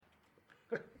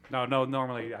No,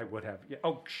 normally I would have. Yeah.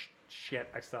 Oh, shit,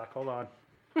 I suck. Hold on.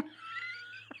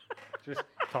 Just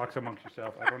talk amongst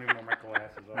yourself. I don't even know my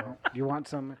glasses are. Do you want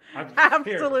some?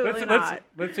 Absolutely Here, not.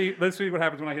 Let's see what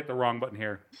happens when I hit the wrong button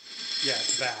here. Yeah,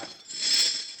 it's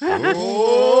that.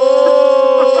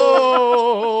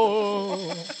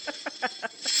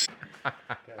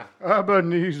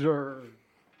 Ebenezer.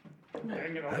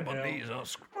 Dang it,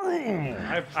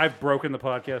 I've broken the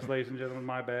podcast, ladies and gentlemen.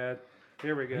 My bad.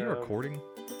 Here we go. Are you recording?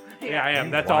 Yeah, I am.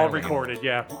 You That's all wilding. recorded.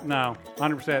 Yeah. No,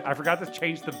 100%. I forgot to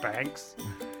change the banks.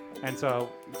 And so,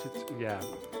 yeah,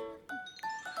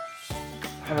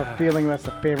 I have a feeling that's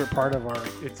the favorite part of our.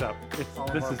 it's up. All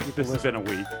of This our is people this has been a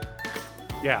week.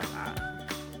 Yeah.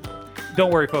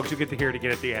 Don't worry, folks. You get to hear it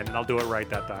again at the end, and I'll do it right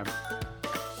that time.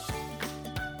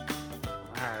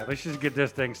 All right, let's just get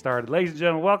this thing started. Ladies and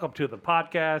gentlemen, welcome to the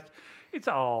podcast. It's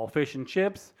all fish and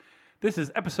chips. This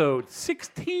is episode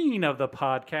 16 of the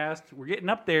podcast. We're getting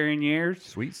up there in years.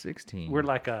 Sweet 16. We're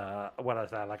like what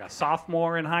is that? Like a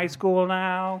sophomore in high school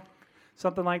now,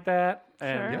 something like that.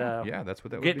 And yeah, that's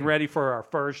what that would getting be. ready for our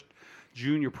first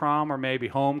junior prom or maybe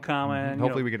homecoming. you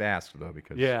Hopefully know. we get asked, though,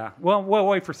 because... Yeah. Well, we'll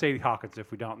wait for Sadie Hawkins.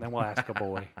 If we don't, then we'll ask a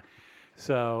boy.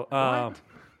 So,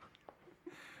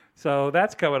 so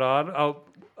that's coming on. Oh,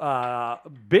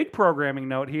 big programming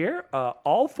note here.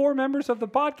 All four members of the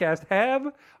podcast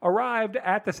have arrived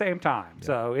at the same time.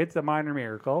 So it's a minor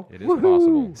miracle. It is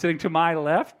possible. Sitting to my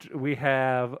left, we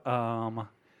have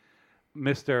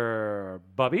Mr.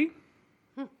 Bubby.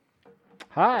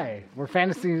 Hi, we're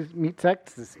fantasy meet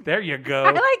sex. There you go.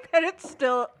 I like that it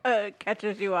still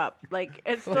catches you up. Like,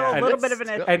 it's still a And little it's bit of an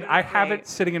issue. And I have Right. it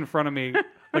sitting in front of me,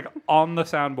 like on the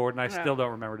soundboard, and I still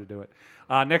don't remember to do it.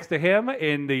 Next to him,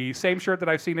 in the same shirt that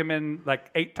I've seen him in like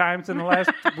 8 times in the last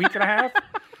week and a half,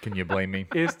 Can you blame me?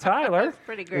 is Tyler. That's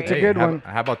pretty great. a good how, one.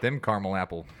 How about them caramel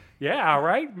apple? Yeah,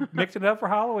 right. Mixing it up for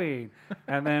Halloween.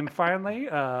 And then finally,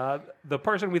 the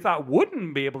person we thought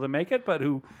wouldn't be able to make it, but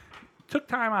who took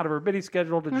time out of her busy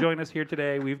schedule to join us here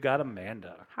today, we've got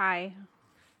Amanda. Hi.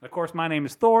 Of course, my name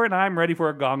is Thor, and I'm ready for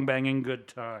a gong-banging good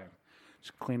time.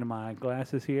 Just cleaning my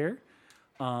glasses here.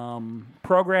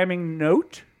 Programming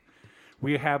note,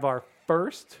 we have our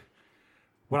first,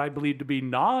 what I believe to be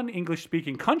non-English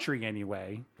speaking country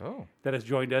anyway, Oh. that has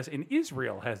joined us in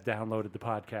Israel has downloaded the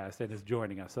podcast and is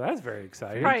joining us. So that's very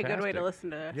exciting. Probably a good way to Fantastic. listen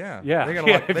to this. Yeah. Yeah, They got a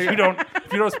yeah, lot, they if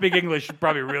got- you don't speak English, it's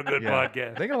probably a real good yeah.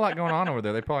 podcast. They got a lot going on over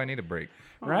there. They probably need a break.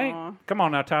 Right? Aw. Come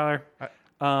on now, Tyler.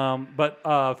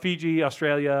 But Fiji,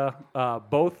 Australia,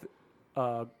 both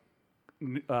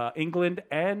England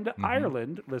and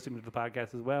Ireland listening to the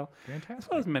podcast as well. As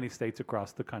Fantastic. well as many states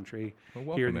across the country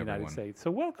Well, here in the welcome, United everyone. States.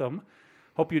 So welcome.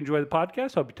 Hope you enjoy the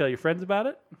podcast. Hope you tell your friends about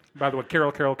it. By the way,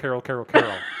 Carol.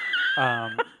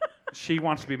 She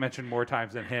wants to be mentioned more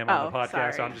times than him on the Oh,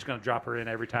 podcast, so sorry. I'm just going to drop her in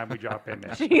every time we drop in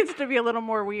there. She needs to be a little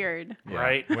more weird. Yeah.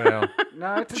 Right. Well,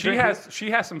 No, it's a She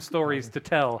drinking- has some stories to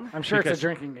tell. I'm sure it's a because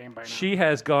drinking game by now. She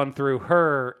has gone through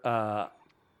her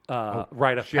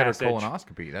rite of she had her passage.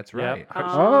 colonoscopy. That's right.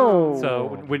 Oh.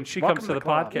 So when she Welcome comes to to the the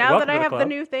club. podcast, Now welcome that I to have the club.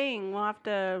 new thing, we'll have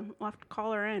to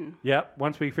call her in. Yep.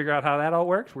 Once we figure out how that all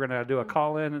works, we're gonna do a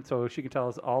call in, and so she can tell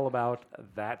us all about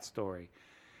that story.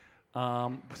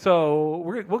 So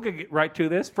we'll get right to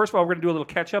this. First of all, we're gonna do a little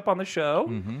catch up on the show.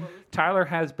 Mm-hmm. Tyler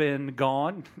has been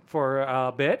gone for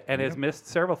a bit and has missed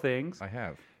several things. I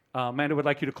have. Amanda would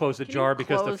like you to close the Can jar you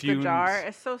because the close fumes. jar.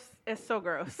 It's so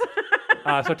gross.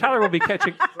 So Tyler will be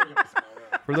catching.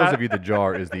 For those of you, the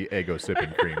jar is the Eggo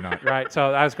sipping cream, not... Right,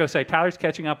 so I was going to say, Tyler's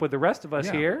catching up with the rest of us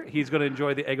Yeah. here. He's going to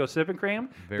enjoy the Eggo Sipping Cream.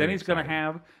 Very then he's going to excited.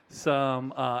 have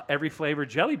some every flavor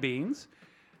jelly beans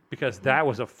because that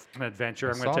was an adventure.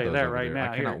 I'm going to saw tell you those that over right there.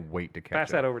 now. I cannot Here, wait to catch pass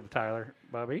up. that over to Tyler,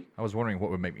 Bubby. I was wondering what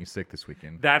would make me sick this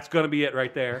weekend. That's going to be it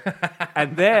right there.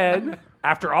 And then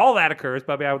after all that occurs,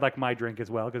 Bubby, I would like my drink as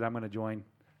well because I'm going to join.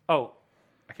 Oh,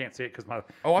 I can't see it because my.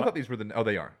 Oh, I thought these were the... Oh,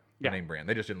 they are. The Yeah. name brand.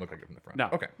 They just didn't look like it from the front. No.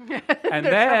 Okay. And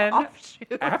There's then some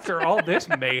offshoots. after all this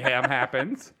mayhem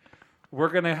happens, we're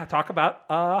going to talk about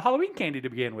Halloween candy to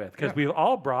begin with because we've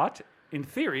all brought, in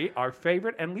theory, our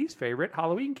favorite and least favorite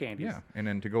Halloween candies. Yeah. And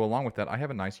then to go along with that, I have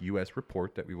a nice U.S.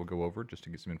 report that we will go over just to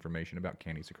get some information about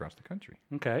candies across the country.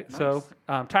 Okay. So,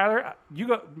 Tyler, you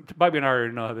go. Bobby and I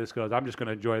already know how this goes. I'm just going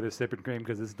to enjoy this sipping cream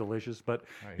because it's delicious. But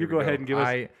right, you here go we ahead go.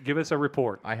 and give us a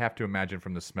report. I have to imagine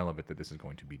from the smell of it that this is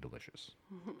going to be delicious.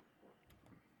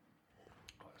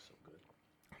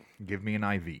 Give me an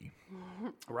IV.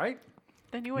 Right?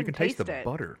 Then you You wouldn't can taste taste the it.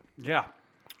 butter. Yeah. A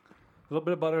little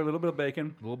bit of butter, a little bit of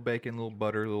bacon. A little bacon, a little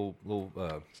butter, a little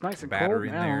It's nice and batter cold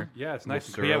in now. there. Yeah, it's Little nice.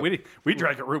 Yeah, syrup. we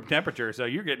drank at room temperature, so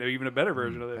you're getting even a better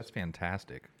version of this. That's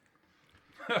fantastic.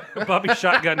 Bubby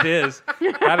shotgunned his.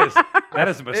 That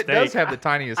is a mistake. It does have the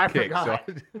tiniest I kick. So.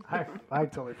 forgot. I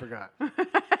totally forgot.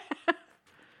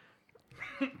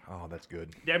 Oh, that's good.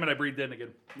 Damn it! I breathed in again.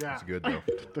 Yeah. That's good though.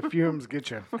 The fumes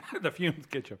get you. The fumes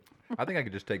get you. I think I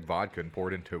could just take vodka and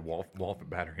pour it into Wolfen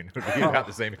battery, and it would be about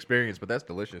the same experience. But that's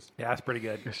delicious. Yeah, that's pretty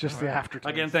good. It's just the aftertaste.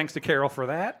 Again, thanks to Carol for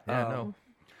that. Yeah, no.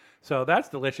 So that's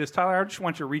delicious. Tyler, I just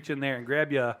want you to reach in there and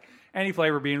grab you any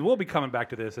flavor beans. We'll be coming back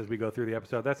to this as we go through the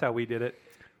episode. That's how we did it.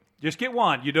 Just get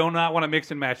one. You do not want to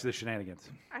mix and match the shenanigans.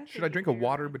 Should I drink a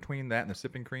water between that and the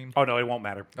sipping cream? Oh, no, it won't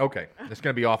matter. Okay, it's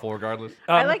gonna be awful regardless.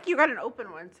 I like you got an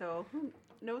open one, so who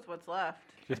knows what's left.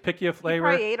 Just pick you a You flavor.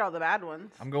 probably ate all the bad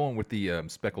ones. I'm going with the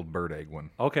speckled bird egg one.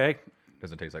 Okay.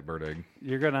 Doesn't taste like bird egg.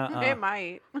 You're going to... It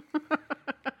might.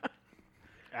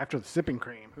 After the sipping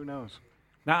cream, who knows?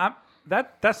 Now,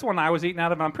 that's the one I was eating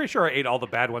out of. I'm pretty sure I ate all the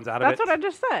bad ones out of That's it. what I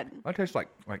just said. That tastes like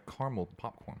caramel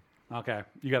popcorn, Okay.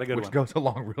 You got a good which one. goes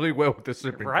along really well with the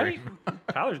sipping Right? cream.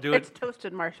 Tyler's doing It's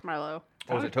toasted marshmallow.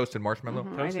 Oh, is it toasted marshmallow?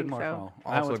 I toasted think so. marshmallow. That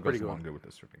Also one's goes pretty good. along good with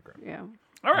the sipping cream. Yeah.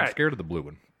 All I'm right. scared of the blue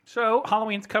one. So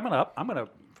Halloween's coming up. I'm gonna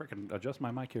freaking adjust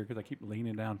my mic here because I keep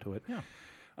leaning down to it. Yeah.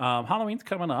 Halloween's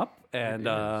coming up, and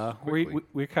is, we quickly.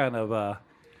 we're kind of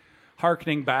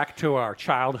harkening back to our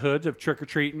childhoods of trick or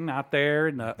treating out there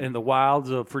in the wilds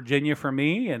of Virginia for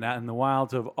me, and out in the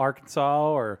wilds of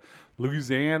Arkansas or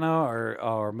Louisiana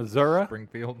or Missouri,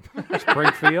 Springfield.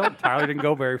 Springfield. Tyler didn't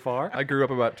go very far. I grew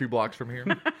up about 2 blocks from here.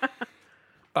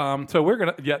 So we're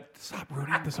gonna stop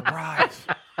ruining the surprise.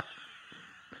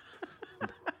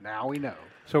 Now we know.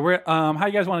 So we're how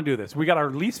you guys want to do this? We got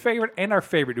our least favorite and our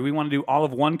favorite. Do we want to do all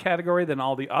of one category, then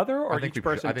all the other, or I think each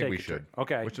person? I think take we a turn? should.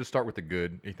 Okay. Let's just start with the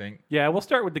good. You think? Yeah, we'll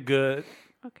start with the good,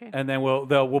 Okay. and then we'll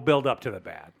build up to the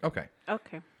bad. Okay.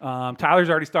 Okay. Tyler's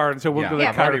already started, so we're Yeah, going to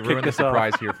I've kind already of kick ruined the this off.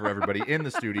 surprise here for everybody in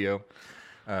the studio.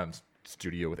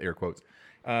 Studio with air quotes.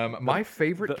 My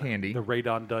favorite candy The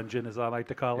Radon Dungeon, as I like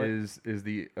to call it. is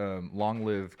the Long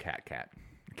Live Cat Cat.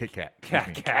 Kit Kat. Cat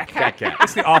excuse me. Cat. Cat Cat.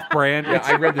 It's the off-brand. Yeah,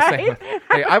 I read the same.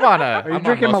 Hey, I'm on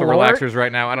drinking muscle Malort? relaxers right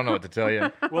now. I don't know what to tell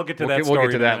you. We'll get to We'll that. get story to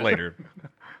in a that minute. later.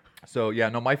 So yeah,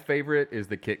 no, my favorite is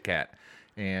the Kit Kat,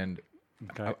 and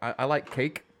Okay. I like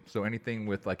cake. So anything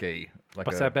with like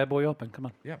Bust that bad boy open. Come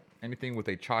on. yeah, anything with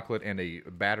a chocolate and a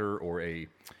batter or a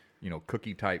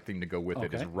cookie type thing to go with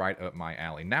it is Okay. right up my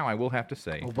alley. Now I will have to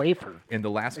say, A wafer. in the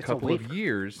last It's a couple of wafer.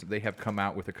 years, they have come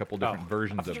out with a couple different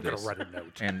versions I thought of you were this. gonna write a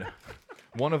note. And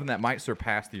one of them that might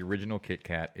surpass the original Kit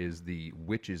Kat is the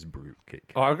Witch's Brew Kit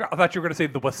Kat. Oh, I thought you were going to say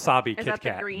the wasabi Is Kit that the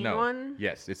Kat. green No. one?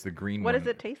 Yes, it's the green What one. does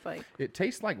it taste like? It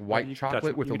tastes like white you can touch-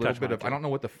 chocolate with you a can little touch bit mine, of. I too. don't know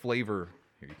what the flavor.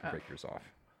 Here, you can break yours off.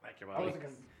 Thank you, I buddy. wasn't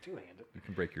going to two-hand it. You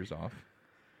can break yours off.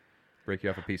 Break you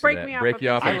off a piece Break of me that. off Break a you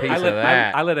off piece a of piece I of let,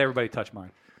 that. I let everybody touch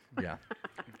mine. Yeah,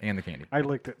 and the candy. I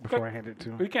licked it before I handed it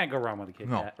to him. You can't go wrong with a Kit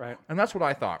No, Kat, right? and that's what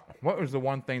I thought. What was the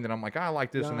one thing that I'm like, I like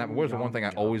this and that, but what was the one thing I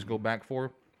always go back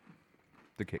for?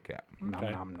 The Kit Kat. Nom,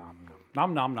 Okay. nom, nom, nom.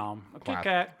 Nom nom nom. A Kit Classic.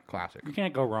 Kat. Classic. You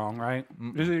can't go wrong, right?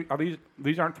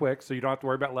 These aren't Twix, so you don't have to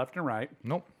worry about left and right.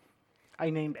 Nope. I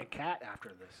named a cat after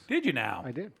this. Did you now?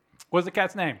 I did. What's the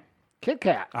cat's name? Kit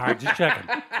Kat. All right, just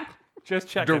checking. Just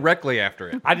checking. Directly after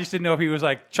it. I just didn't know if he was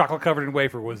like chocolate covered in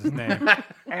wafer was his name.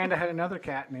 And I had another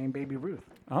cat named Baby Ruth.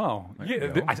 Oh, you yeah.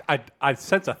 go. I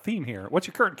sense a theme here. What's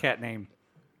your current cat name?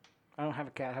 I don't have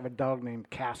a cat. I have a dog named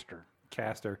Castor.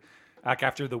 Castor. Like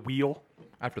after the wheel,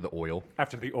 After the oil.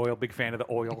 after the oil. Big fan of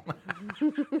the oil.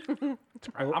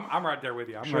 I'm right there with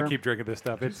you. I'm Sure. gonna keep drinking this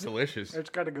stuff. It's Delicious. It's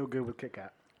got to go good with Kit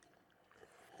Kat.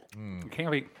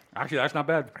 can't be. Actually, that's not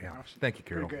bad. Yeah. Thank you,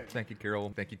 Carol. good. Thank you,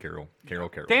 Carol. Thank you, Carol. Carol.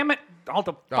 Damn it! All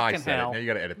the Oh, I fucking said hell. it. Now you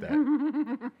got to edit that.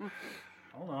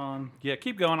 Hold on. Yeah,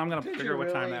 keep going. I'm gonna figure you out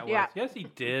what time really? that was. Yeah. Yes, he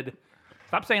did.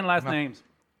 Stop saying last names.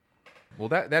 Well,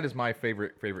 that is my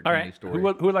favorite All candy right. story. Who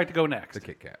would like to go next? The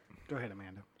Kit Kat. Go ahead,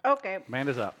 Amanda. Okay.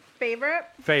 Amanda's up. Favorite?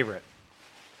 Favorite.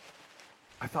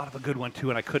 I thought of a good one too,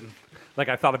 and I couldn't. Like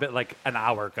I thought of it like an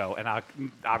hour ago, and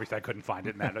obviously I couldn't find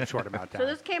it in that short amount of time. So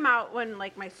this came out when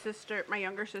like my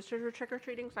younger sisters were trick or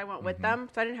treating, so I went with them.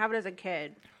 So I didn't have it as a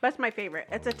kid. That's my favorite.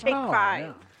 It's a Take Oh,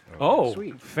 Five. yeah. oh,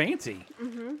 Sweet. fancy.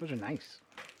 Those are nice.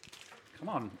 Come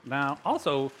on now.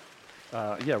 Also,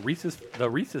 yeah, the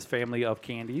Reese's family of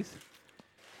candies.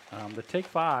 The Take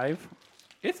Five.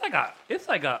 It's like a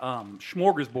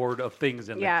smorgasbord of things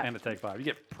in Yeah. the Take Five. You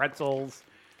get pretzels.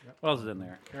 What else is in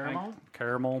there? Caramel?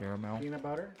 Caramel. Caramel. Peanut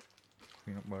butter.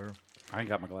 Peanut butter. I ain't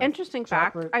got my glass. Interesting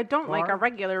fact: Chocolate I don't like a bar?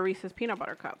 regular Reese's peanut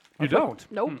butter cup. You don't?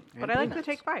 Nope. But And I like the peanuts.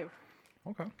 Take Five.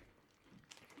 Okay.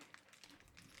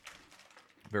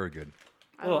 Very good.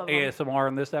 I A little love 'em. ASMR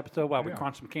in this episode while we Yeah.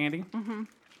 crunch some candy. Mm-hmm.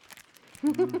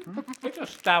 It's a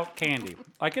stout candy.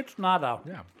 Like it's not a.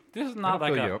 Yeah. This is not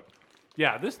That'll like fill a. you up.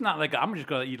 Yeah, this is not like I'm just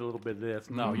gonna eat a little bit of this.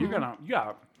 No, you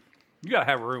gotta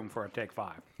have room for a take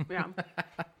 5. Yeah.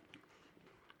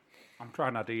 I'm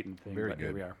trying not to eat anything, Very but here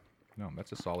good. we are. No,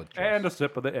 that's a solid choice. And a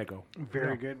sip of the Eggo.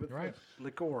 Very good with right. the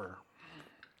liqueur.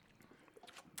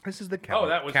 This is the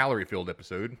that was- calorie-filled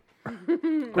episode.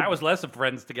 That was less of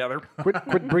friends together.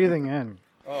 Quit breathing in.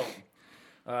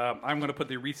 I'm gonna put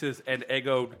the Reese's and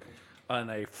Eggo on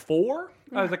a 4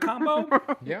 as a combo.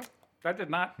 Yeah. That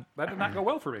did not go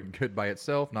well for me. Good by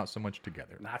itself, not so much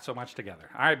together. Not so much together.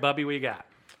 All right, Bubby, what you got?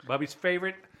 Bubby's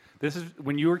favorite. This is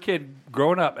when you were a kid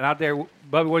growing up and out there.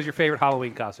 Bubby, what was your favorite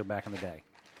Halloween costume back in the day?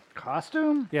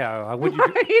 Costume? Yeah, what you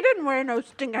do? He didn't wear no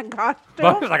stinking costume.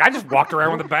 Bubby was like, I just walked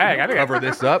around with a bag. I didn't Cover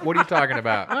this up. What are you talking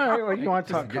about? All right, well, you want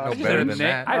to talk get no costume? better I than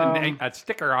that. had a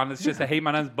sticker on that says, "Hey,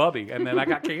 my name's Bubby," and then I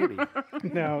got candy.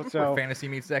 No, so Fantasy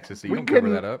meets ecstasy. we Don't cover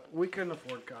couldn't, that up. we couldn't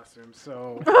afford costumes,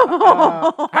 so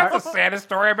That's the saddest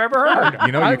story I've ever heard.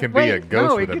 You know you can be a Wait, ghost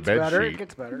no, with it a gets bed better. sheet. It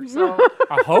gets better. So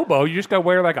A hobo, you just gotta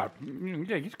wear like a,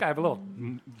 yeah, you just gotta have a little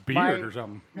beard or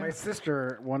something. my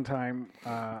sister one time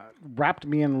wrapped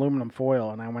me in aluminum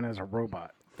foil, and I went as a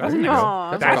robot. That's an,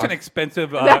 Aw. that's an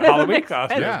expensive Halloween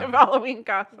costume. Yeah. Expensive Halloween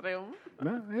costume.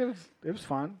 No, it was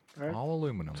fun. Right? All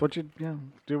aluminum. That's what you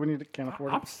do when you can't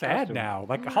afford. I'm a sad costume. now.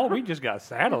 Like Halloween just got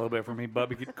sad a little bit for me.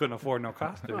 Bubby couldn't afford no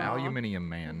costume. Aluminium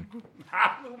man.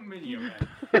 Aluminium.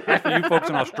 That's for you folks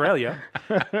in Australia.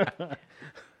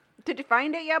 Did you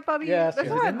find it yet, Bubby? Yes, There's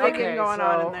yes. a lot of thinking Okay, going so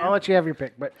on in there. I'll let you have your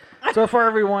pick. But so far,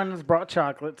 everyone's brought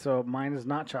chocolate, so mine is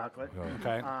not chocolate.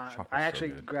 Okay. Chocolate's I so actually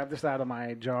good. grabbed this out of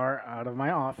my jar, out of my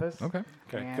office. Okay.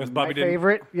 Okay. And Because my Bubby didn't.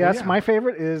 favorite, yes, yeah. my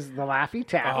favorite is the Laffy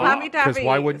Taffy. Laffy Because Taffy.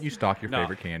 why wouldn't you stock your No.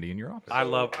 favorite candy in your office? I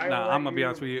love. I No, will I'm let gonna be you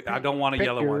honest with you. I don't want a pick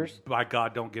yellow yours. one. By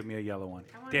God, don't give me a yellow one.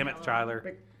 Damn it, Tyler.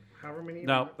 Pick however many. you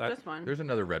No. want. That, This one. There's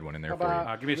another red one in there How for you.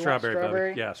 about- give me a You want strawberry, strawberry?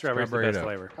 Bubby. Yeah, strawberry's Strawberry the it best up.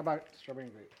 flavor. How about strawberry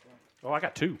and grape? Oh, I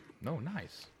got 2. No,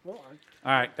 nice. Well, All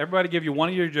right, everybody, give you one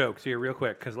of your jokes here, real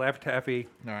quick, because Laffy Taffy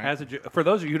All right. has a. For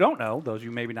those of you who don't know, those of you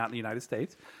maybe not in the United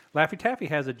States, Laffy Taffy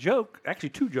has a joke, actually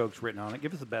 2 jokes written on it.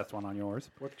 Give us the best one on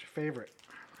yours. what's your favorite?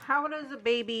 How does a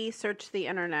baby search the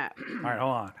internet? All right,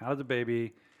 hold on. How does a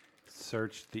baby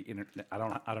search the internet? I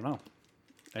don't know.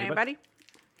 Anybody?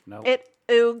 No. It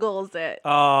oogles it.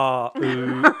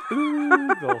 Oogles.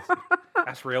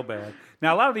 That's real bad.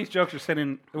 Now a lot of these jokes are sent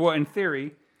in. Well, in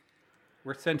theory,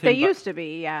 were sent They in. used to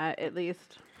be, yeah, at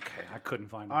least. Okay, I couldn't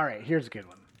find. All right, here's a good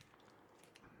one.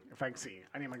 If I can see,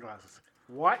 I need my glasses.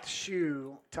 What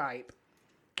shoe type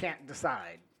can't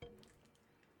decide?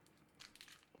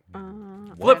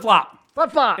 Flip flop.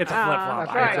 Flip flop. It's a flip flop.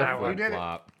 That's I right. got that You one. did it.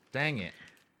 Flop. Dang it.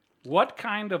 What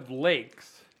kind of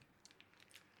lakes?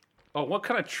 Oh, what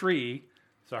kind of tree?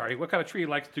 Sorry, what kind of tree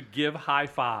likes to give high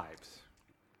fives?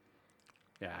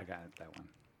 Yeah, I got it, that one.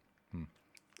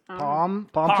 Palm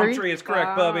Palm tree. tree is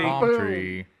correct, Bubby. Palm Boom.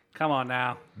 tree. Come on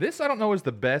now. This I don't know is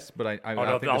the best, but I no,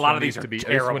 think a this lot one of these needs are to be this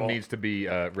terrible. one needs to be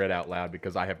read out loud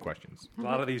because I have questions. A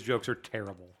lot of these jokes are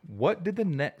terrible. What did the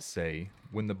net say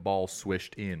when the ball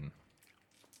swished in?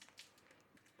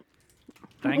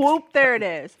 Thanks, Whoop, there it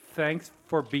is. thanks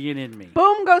for being in me.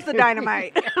 Boom goes the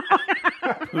dynamite.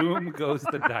 Boom goes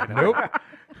the dynamite. Nope.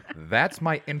 That's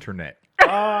my internet. Oh.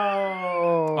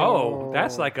 Oh,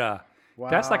 that's like a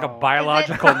Wow.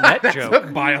 biological net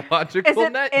joke. Biological Is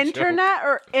it net joke. internet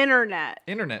or internet?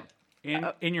 Internet.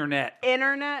 In your net.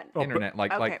 Internet? Internet,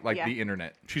 like Okay, like yeah. the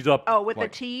internet She's up. Oh, with Like-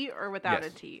 a T or without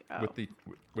Yes, a T? Oh.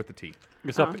 with the T.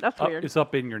 It's Oh, up. that's up- weird. It's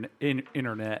up in your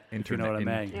internet. If you know what I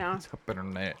mean. Yeah. It's up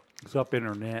internet. It's up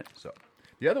internet. So,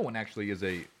 the other one actually is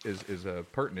a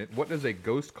pertinent. What does a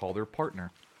ghost call their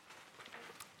partner?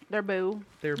 They're boo.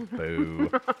 Their boo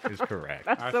is correct.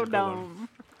 That's That's so a good dumb.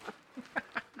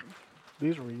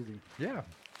 These were easy, Yeah.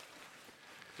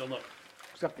 So look.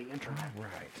 except the internet.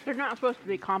 Right. They're not supposed to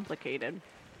be complicated.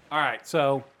 All right.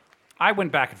 So I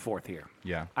went back and forth here.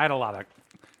 Yeah. I had a lot of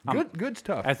Good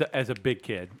stuff. as a big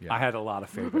kid. Yeah. I had a lot of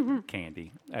favorite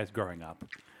candy as growing up.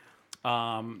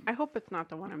 I hope it's not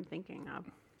the one I'm thinking of.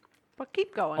 But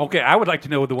keep going. Okay, I would like to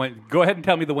know the one. Go ahead and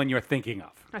tell me the one you're thinking of.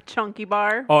 A chunky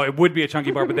bar. Oh, it would be a chunky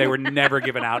bar, but they were never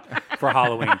given out for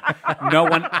Halloween. No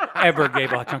one ever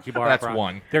gave a chunky bar. That's for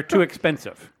one. They're too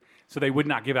expensive, so they would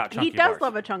not give out chunky He does bars.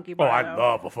 love a chunky Oh, bar. I though.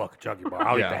 love a fucking chunky bar.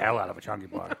 I'll eat Yeah. the hell out of a chunky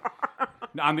bar.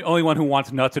 I'm the only one who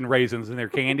wants nuts and raisins in their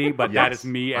candy, but that is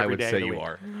me every day I would of say the you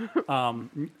week. are.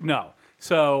 No.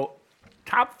 So,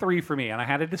 top 3 for me, and I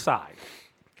had to decide.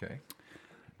 Okay.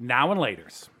 Now and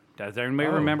Laters. Does everybody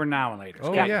Oh. remember Now and Laters?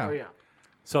 Oh Yeah. yeah. Oh yeah.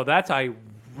 So that's a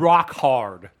rock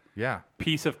hard Yeah.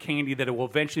 piece of candy that it will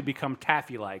eventually become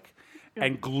taffy-like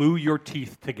and glue your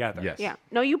teeth together. Yes. Yeah.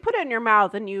 No, you put it in your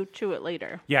mouth and you chew it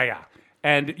later. Yeah, yeah.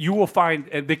 And you will find,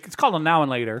 it's called a now and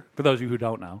later, for those of you who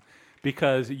don't know,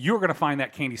 because you're going to find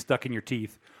that candy stuck in your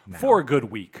teeth for a good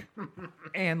week.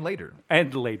 And later.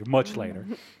 And later, much later.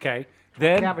 Okay?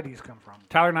 Then, Cavities come from.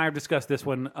 Tyler and I have discussed this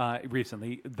one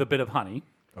recently, the bit of honey.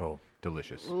 Oh,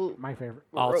 delicious. My favorite.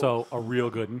 Also a real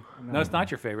good one. No, it's not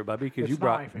your favorite, Bubby, because you It's not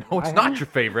brought... my favorite. Oh, it's I not have- your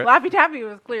favorite. Laffy Taffy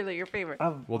was clearly your favorite.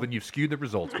 Well, then you've skewed the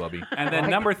results, Bubby. And then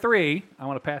number 3, I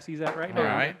want to pass these out right now, All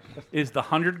right. is the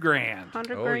 100 grand.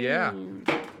 100 Oh, yeah. green.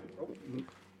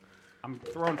 I'm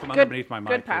throwing from Good, underneath my mic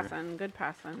good here. passing. Good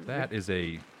passing. That is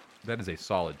a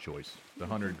solid choice. The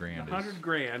 100 grand is 100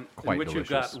 grand, quite in which you've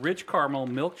delicious. got rich caramel,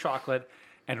 milk chocolate,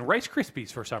 and Rice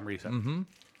Krispies for some reason. Mm-hmm.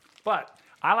 But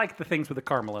I like the things with the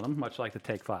caramel in them, much like the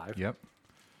Take 5. Yep.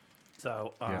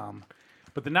 So, Yeah.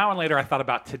 but the now and later I thought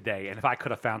about today, and if I could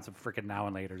have found some freaking now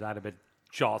and laters, I'd have been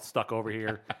jaw stuck over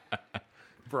here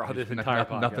for all this entire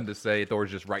podcast. Nothing to say. Thor's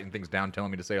just writing things down,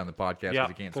 telling me to say on the podcast because Yeah,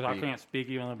 he can't because I speak. can't speak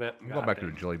even a bit. I'm going back to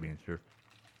the jelly beans here.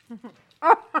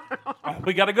 Oh,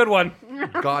 we got a good one.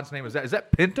 God's name is that? Is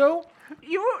that pinto?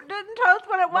 You didn't tell us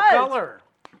what it was. What color?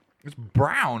 It's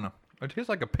brown. It tastes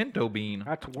like a pinto bean.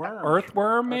 That's worm.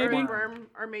 Earthworm, maybe? Earthworm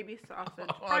or maybe sausage.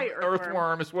 Probably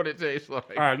Earthworm is what it tastes like.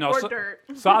 All right, no, Or dirt.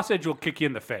 sausage will kick you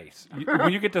in the face.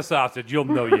 When you get to sausage, you'll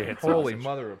know you hit sausage. Holy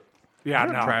mother of Yeah,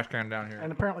 Is there a no. trash can down here.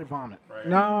 And apparently vomit.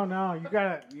 No, you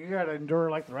gotta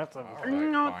endure like the rest of us. All right,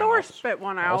 No, fine, Thor I'll spit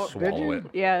one I'll out. swallow it.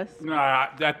 Yes. No,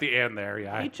 at the end there,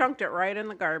 yeah. He chunked it right in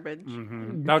the garbage.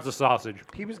 That was a sausage.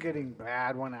 He was getting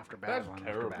bad one after bad That's one.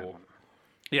 After bad terrible. one.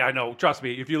 Yeah, I know. Trust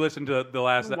me. If you listen to the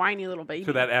last Whiny little baby.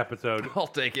 to that episode, I'll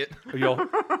take it.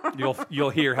 you'll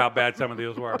hear how bad some of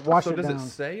those were. Wash So it does down. it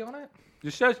say on it?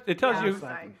 It tells you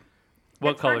Outside.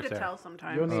 what It's color hard it's to there. tell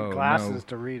sometimes. You'll need Oh, glasses no.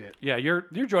 to read it. Yeah, you're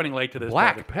joining late to this.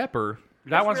 Black Bobby. pepper.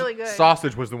 That It's one's really good.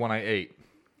 Sausage was the one I ate.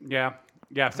 yeah.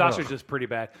 Sausage is pretty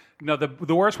bad. No,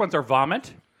 the worst ones are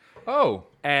vomit, Oh.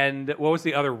 and what was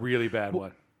the other really bad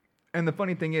one? And the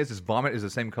funny thing is vomit is the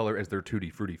same color as their Tutti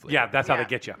Frutti flavor. Yeah, that's how Yeah. they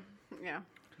get you. Yeah.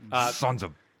 Sons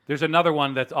of. There's another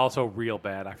one that's also real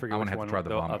bad. I forget I which wanna have to one. try the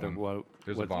vomit other one.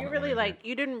 There's a was- vomit.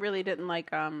 You really didn't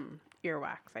like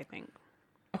earwax, I think.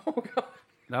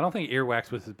 I don't think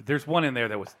earwax was. There's one in there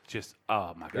that was just.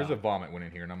 Oh my god. There's a vomit one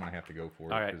in here, and I'm gonna have to go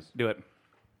for it. All right, 'cause do it.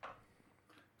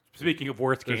 Speaking of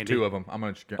worst There's candy. two of them. I'm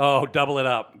gonna. Oh, double it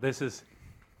up. This is.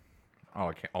 Oh,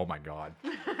 I can't. Oh my god.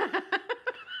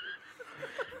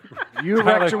 You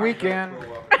wrecked your weekend.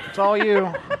 It's all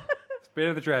you. Spit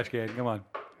in the trash can. Come on.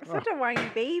 Such a whiny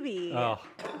baby. Oh.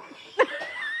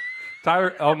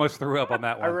 Tyler almost threw up on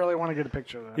that one. I really want to get a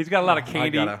picture of that. He's got a lot of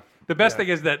candy. gotta- The best thing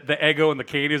is that the Eggo and the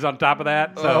candy is on top of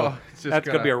that. So Oh, it's just that's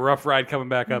going to gonna- be a rough ride coming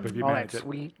back up if you all that manage it.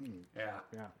 sweet. Yeah.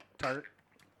 Yeah. Tart.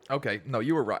 Okay. No,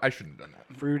 you were right. I shouldn't have done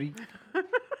that. Fruity.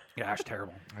 Yeah, that's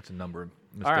terrible. That's a number of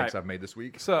All mistakes right. I've made this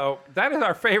week. So that is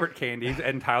our favorite candies,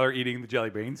 and Tyler eating the jelly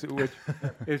beans, which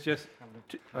is just.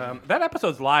 That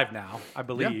episode's live now, I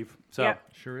believe. So Yeah.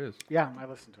 Sure is. Yeah, I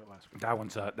listened to it last week. that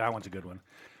one's a good one.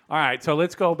 All right, so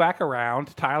let's go back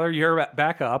around. Tyler, you're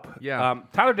back up. Yeah.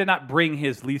 Tyler did not bring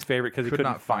his least favorite because he Could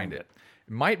couldn't not find it.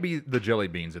 It might be the jelly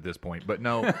beans at this point, but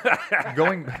no.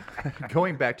 going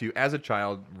back to as a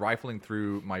child, rifling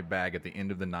through my bag at the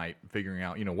end of the night, figuring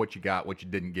out what you got, what you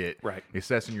didn't get, Right.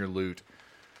 assessing your loot.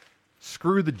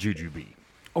 Screw the jujube.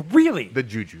 Oh, really? The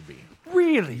jujube.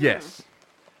 Really? Yes.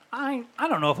 I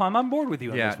don't know if I'm on board with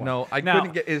you on Yeah. this one. No, I Now,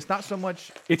 couldn't get. It's not so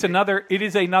much. It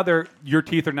is another. Your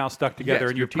teeth are now stuck together, Yes,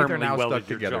 and your you've teeth are permanently now welded stuck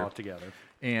your together. jaw together.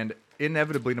 And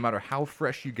inevitably, no matter how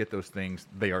fresh you get those things,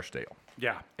 they are stale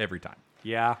Yeah. every time.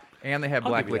 Yeah. And they have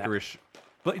I'll black give you that. licorice.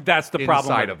 But that's the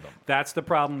problem Inside with, of them. That's the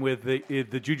problem with the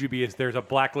jujube is there's a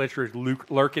black licorice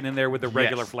lurking in there with the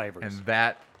regular Yes. flavors.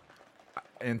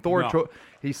 And Thor, No.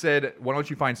 he said, "Why don't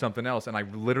you find something else?" And I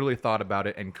literally thought about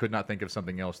it and could not think of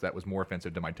something else that was more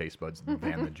offensive to my taste buds than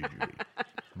the jujube,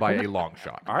 by a long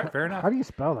shot. All right, fair enough. How do you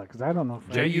spell that? Because I don't know.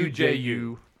 If I-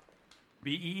 Juju.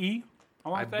 BEE. I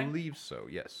want to say. believe so.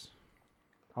 Yes.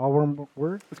 All one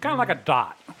word. It's kind of like a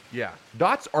dot. Yeah.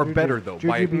 Dots are better though.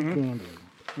 By Jujube candy.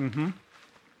 Mm-hmm.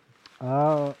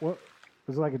 What?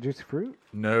 Is it like a juicy fruit?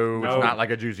 no, No. it's not like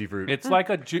a juicy fruit. It's like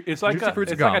a it's like Juicy a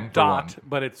fruit's it's like gum, a for dot, one.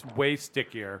 but it's way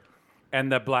stickier,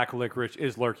 and the black licorice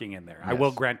is lurking in there. I will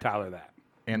Yes. grant Tyler that.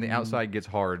 and the outside gets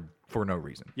hard for no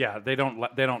reason. Yeah, they don't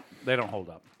hold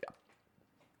up.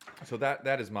 So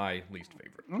that is my least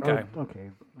favorite. Okay. Oh, okay.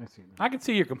 I see. I can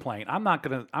see your complaint. I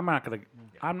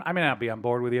may not be on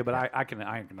board with you, but I can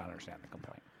understand the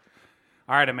complaint.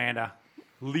 All right, Amanda.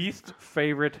 Least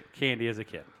favorite candy as a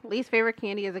kid. Least favorite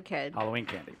candy as a kid. Halloween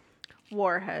candy.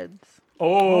 Warheads.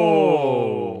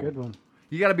 Oh. Good one.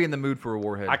 You got to be in the mood for a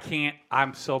warhead. I can't.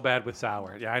 I'm so bad with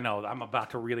sour. Yeah, I know. I'm about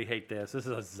to really hate this. This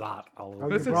is a zot all over. Oh,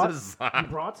 This you is brought, a zot. you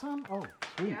brought some? Oh,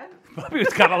 sweet. Bubby was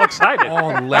kind of all excited.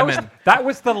 Oh, lemon. That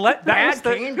was the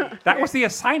candy. that was the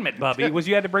assignment, Bubby. Was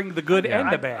you had to bring the good and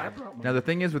the bad. Now the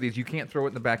thing is with these, you can't throw it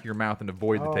in the back of your mouth and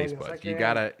avoid the Oh, taste yes, I buds. You can.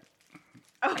 gotta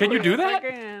Can you do Yes, I that?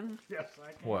 can. Yes,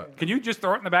 I can. what? Can you just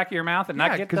throw it in the back of your mouth and Yeah,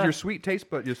 not get because the? your sweet taste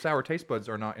bud, your sour taste buds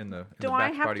are not in the Do the I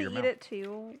back have part to of your eat mouth. it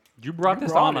too? You brought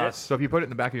this brought on it. us. So if you put it in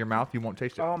the back of your mouth, you won't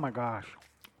taste it. Oh my gosh.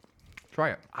 Try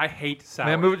it. I hate sour.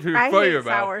 Man, move it to your I fire hate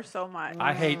sour so much.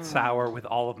 I hate sour with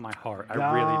all of my heart. I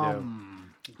really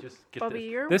do. Just get Bubby,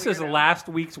 this. you're a This is weirdo. last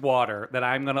week's water that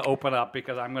I'm going to open up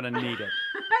because I'm going to need it.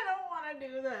 I don't want to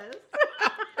do this.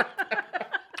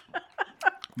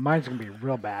 Mine's going to be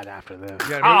real bad after this.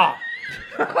 Ah,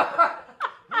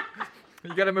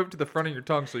 You gotta move it to the front of your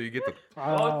tongue so you get the.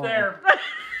 oh, there.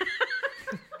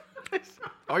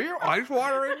 Are your eyes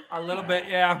watering? A little bit,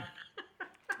 yeah.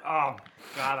 Oh,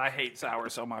 God, I hate sour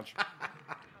so much.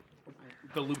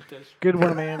 Dilute this. Good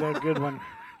one, Amanda. Good one.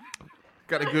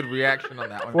 Got a good reaction on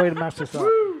that one. Way to mess this up.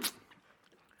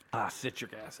 Ah,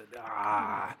 citric acid.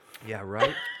 Ah, Yeah,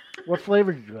 right. What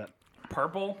flavor did you get?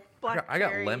 purple. Black I got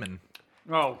cherry. lemon.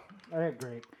 Oh, I had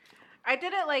grape. I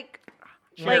did it like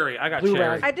cherry. I got blue cherry.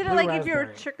 raspberry. I did it Blue like if you were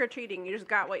raspberry. trick or treating. You just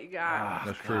got what you got. Ah,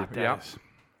 That's true. God, Yeah.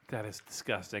 that is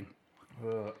disgusting.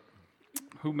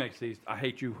 Who makes these? I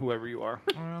hate you, whoever you are.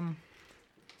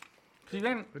 See,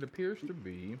 then It appears to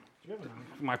be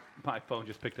my phone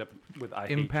just picked up with I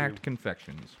Impact hate you.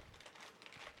 Confections.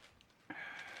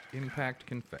 Impact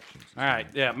Confections. All right,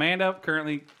 yeah, Amanda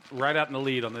currently right out in the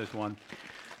lead on this one.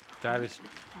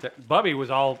 Bubby was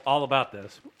all about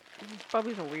this.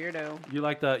 Bubby's a weirdo. You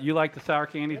like the sour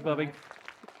candies, Bubby?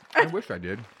 I wish I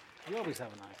did. You always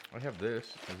have a knife. I have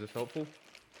this. Is this helpful?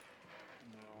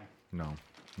 No.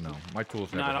 No. My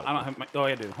tools No, never I don't have my. Oh,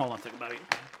 I do. Hold on a second, buddy.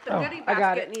 The goodie I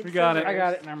got basket it. needs We got it. scissors. I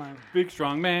got it. Never mind. Big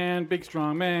strong man,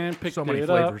 picked So many it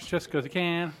flavors. up just because he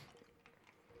can.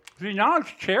 See, now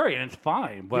it's cherry and it's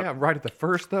fine, but Yeah, right at the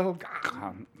first though.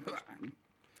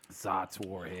 Zots,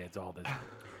 warheads, all this.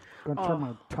 Going to turn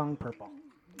my tongue purple.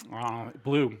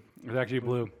 Blue. It's actually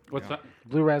blue. What's that?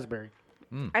 Blue raspberry.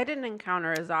 I didn't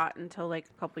encounter a Zot until like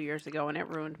a couple years ago, and it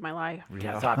ruined my life.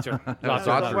 Yeah, Zots are. Those Zots are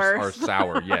are. the Zots are worst.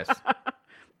 sour, yes.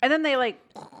 And then they like,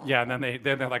 Yeah, and then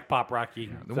they're like pop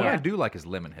rocky. The one I do like is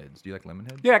lemon heads. Do you like lemon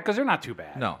heads? Yeah, because they're not too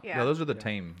bad. No. Yeah. No, those are the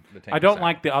tame. I don't sour.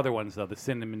 like the other ones though, the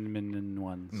cinnamon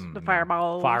ones. the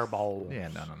fireballs. Fireball. Yeah,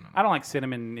 no. I don't like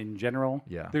cinnamon in general.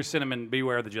 Yeah. There's cinnamon.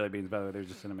 Beware of the jelly beans. By the way, there's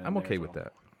just cinnamon. I'm in there okay as with well.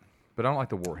 that. But I don't like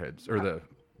the warheads or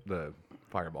the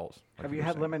fireballs. like Have you you were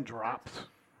had saying. lemon drops?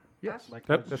 Yes. Like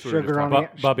That- with that's what we were just sugar on talking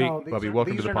the about. Bubby, these Bubby, are-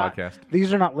 welcome these to the are not- podcast.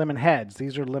 These are not lemon heads.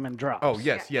 These are lemon drops. Oh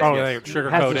yes, yes, Oh, yes. they sugar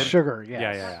Has the coated. sugar, yes.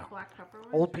 Yeah. Black pepper one?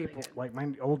 Old people, like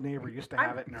my old neighbor, used to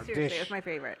have it in her Seriously, dish. it's my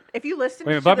favorite. If you listen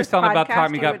Wait a to minute, Bubby's this telling about the podcast,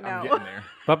 time he you got- would I'm know. Getting there.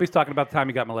 Bubby's talking about the time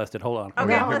he got molested. Hold on.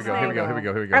 Okay, Here I'm we go. Here we go. Here we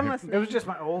go. Here we go. I'm It listening. was just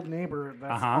my old neighbor.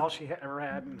 That's Uh-huh. all she ever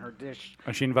had in her dish.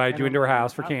 And she invited you And into her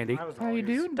house for I- candy. I was always-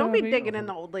 Don't be digging in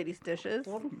the old lady's dishes.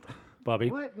 Bubby.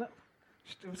 What? No.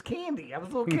 It was candy. I was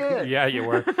a little kid. Yeah, you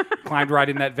were. Climbed right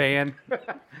in that van. You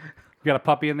got a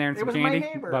puppy in there and It some was my candy.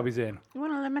 neighbor. Bubby's in. You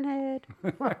want a lemon head?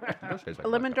 Those taste like A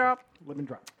lemon black drop? Lemon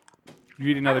drop. You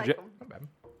eat I another, like je- 'em. pepper. Not bad.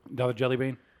 another jelly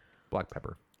bean? Black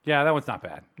pepper. Yeah, that one's not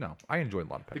bad. No, I enjoy a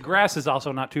lot of The pepper. grass is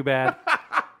also not too bad.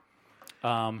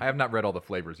 I have not read all the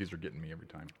flavors. These are getting me every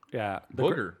time. Yeah. The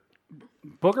Booger.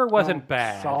 Booger wasn't Oh,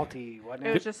 bad. Salty, wasn't it?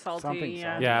 It was just salty, Something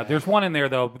yeah. salty. Yeah, there's one in there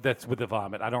though that's with the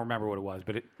vomit. I don't remember what it was,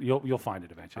 but you'll find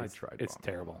it eventually. I It's, tried It's vomit.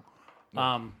 terrible.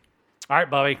 All right,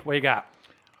 Bubby, what you got?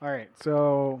 All right,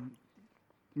 so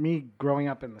me growing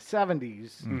up in the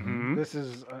 70s, Mm-hmm. this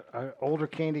is a older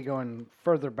candy going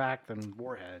further back than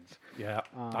Warheads. Yeah,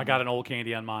 I got an old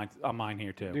candy on mine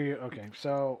here Do too. you? Okay,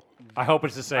 so I hope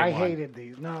it's the same I one. hated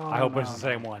these. No, I hope no, it's the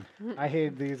no. same one. I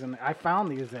hated these, and I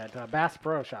found these at Bass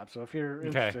Pro Shop. So if you're Okay.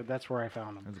 interested, that's where I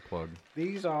found them. There's a plug.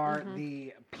 These are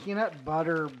the peanut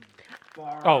butter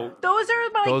bar. Oh, Those are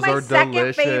like Those my are second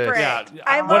delicious. favorite. Yeah,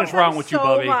 I what love is wrong them with you, so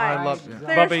Bubby? much. I love them.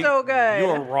 They're Bubby, so good. you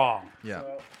are wrong. Yeah.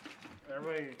 So,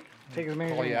 everybody take as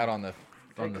many Call as you you out want. on the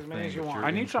Take as many as you if want. you're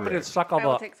I need somebody to incorrect. suck I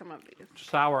will all the take some of these.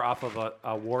 sour off of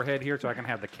a warhead here so I can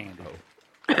have the candy.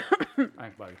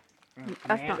 Thanks, buddy. That's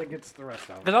Amanda not- gets the rest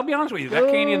of it. Because I'll be honest with you, that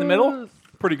candy in the middle,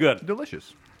 pretty good.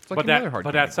 delicious. It's like But any other that hard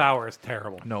but candy. that sour is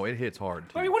terrible. No, it hits hard.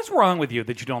 I Too. mean, what is wrong with you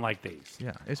that you don't like these?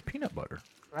 Yeah, it's peanut butter.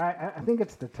 I think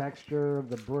it's the texture of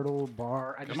the brittle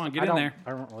bar. on, get I in don't- there.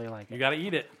 I don't really like You it. got to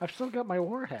eat it. I've still got my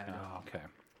Warhead. Oh, okay.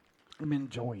 I'm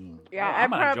enjoying. Yeah, Oh,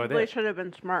 I'm I gonna enjoy probably this. should have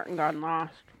been smart and gotten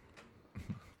lost.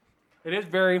 It is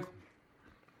very.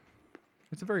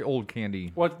 It's a very old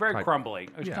candy. Well, it's very type. crumbly.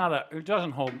 It's Yeah. not a. It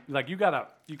doesn't hold. Like you kind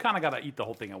of gotta eat the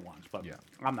whole thing at once. But Yeah.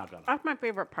 I'm not gonna. That's my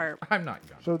favorite part. I'm not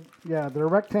done. So yeah, they're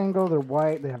rectangle. They're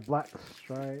white. They have black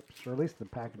stripes, or at least the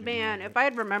packaging. Man, if I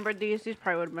had remembered these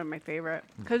probably would have been my favorite.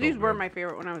 Because so these were good. my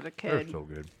favorite when I was a They're kid. so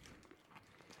good.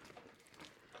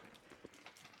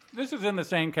 This is in the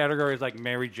same category as like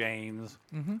Mary Jane's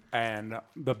and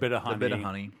the bit of honey. A bit of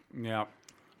honey. Yeah,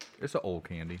 It's an old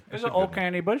candy. it's a an good old one.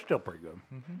 candy, but it's still pretty good.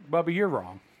 Bubby, you're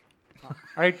wrong.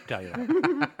 I hate to tell you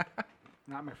that.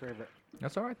 Not my favorite.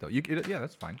 That's all right though. You yeah,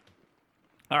 that's fine.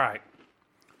 All right.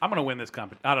 I'm going to win this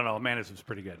competition. I don't know. Amanda's was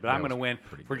pretty good, but Yeah, I'm it going to was win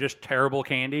pretty for just terrible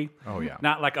candy. Oh, yeah.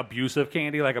 Not like abusive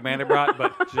candy like Amanda brought,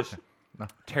 but just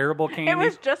terrible candy. It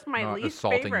was just my Not least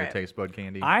assaulting favorite. your taste bud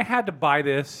candy. I had to buy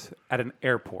this at an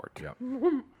airport. Yep.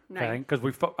 Nice. Because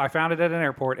I found it at an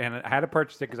airport and I had to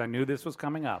purchase it because I knew this was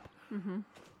coming up.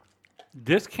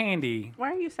 This candy,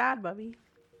 Why are you sad, Bubby?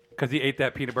 because he ate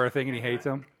that peanut butter thing and he hates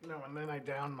them. No, and then I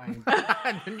down my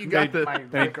And you got the my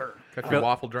liquor. got your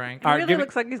waffle drink. All really give me-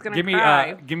 looks like he's gonna give me,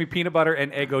 cry. give me peanut butter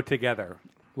and Eggo together.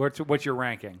 What's your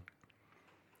ranking?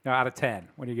 Out of 10,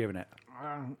 what are you giving it?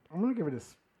 I'm gonna give it a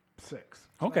 6.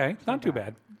 Okay, it's not too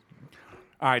bad.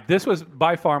 All right, this was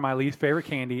by far my least favorite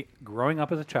candy growing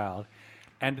up as a child,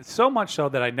 and so much so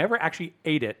that I never actually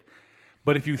ate it.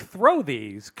 But if you throw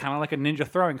these, kind of like a ninja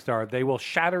throwing star, they will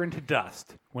shatter into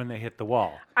dust when they hit the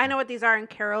wall. I know what these are, and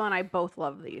Carol and I both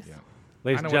love these. Yeah.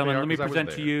 Ladies I know and what they gentlemen, are let me 'cause I was present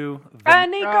to there. you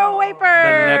Nico wafer.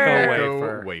 Necco Necco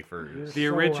wafer. wafers. the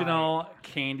So original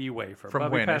candy wafer. From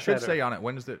Bubby, when? I pass should that say over. on it.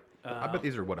 When is it? I bet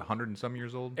these are what 100 and some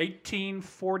years old.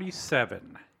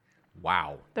 1847.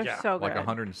 Wow. They're Yeah, so good. Like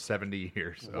 170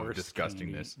 years of Worst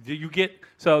disgustingness. candy. Do you get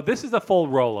so? This is the full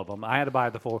roll of them. I had to buy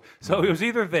the full. So it was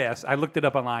either this. I looked it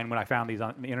up online when I found these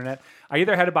on the internet. I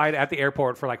either had to buy it at the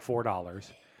airport for like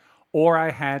 $4, or I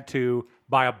had to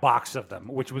buy a box of them,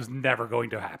 which was never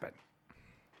going to happen.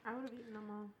 I would have eaten them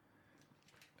all.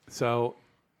 So,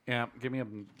 yeah, give me a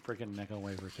freaking Necco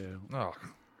wafer too. Oh,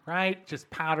 Right, just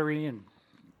powdery and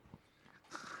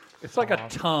it's like a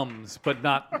Tums, but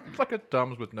not. it's like a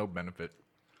Tums with no benefit.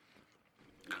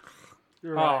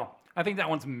 You're right. Oh, I think that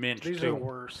one's mint These too. are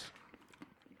worse.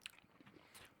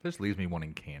 This leaves me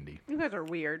wanting candy. You guys are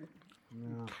weird.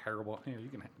 Terrible. Here, you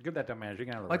can give that to manager. You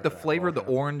can have Like the rest of that flavor of the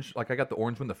bullshit. orange. Like I got the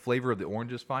orange one. The flavor of the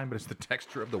orange is fine, but it's the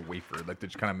texture of the wafer. Like that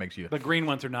just kind of makes you. The green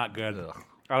ones are not good. Ugh.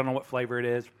 I don't know what flavor it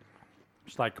is.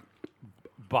 It's like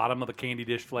bottom of the candy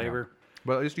dish flavor.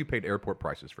 But at least you paid airport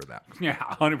prices for that. Yeah,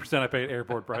 100% I paid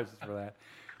airport prices for that.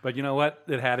 But you know what?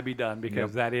 It had to be done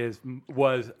because Yep. that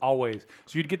was always.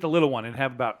 So you'd get the little one and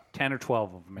have about 10 or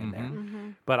 12 of them in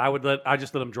there. But I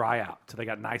just let them dry out till they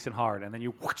got nice and hard, and then you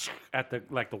whoosh at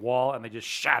the wall, and they just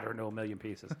shatter into a million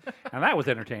pieces. And that was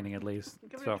entertaining at least.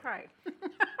 Give it So a try.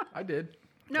 I did.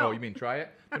 No. Oh, you mean try it?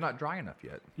 They're not dry enough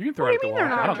yet. you can throw What it do at you the mean wall.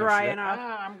 they're I not don't give a dry shit. enough?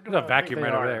 I'm There's a gonna vacuum think right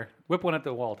they over are. there. Whip one at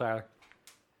the wall, Tyler.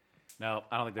 No,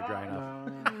 I don't think they're dry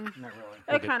enough. Not really.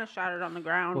 It kind of shattered on the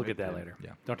ground. We'll get that later.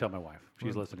 Yeah. Don't tell my wife.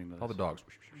 She's listening to this. All the dogs.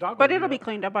 Dog But would it'll do be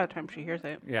cleaned up by the time she hears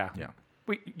it. Yeah. Yeah.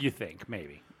 You think,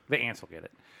 maybe. The ants will get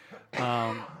it.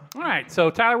 All right. So,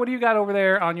 Tyler, what do you got over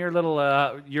there on your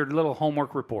little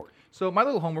homework report? So my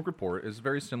little homework report is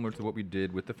very similar to what we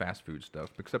did with the fast food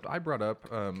stuff, except I brought up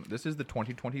this is the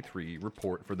 2023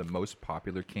 report for the most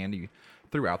popular candy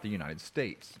throughout the United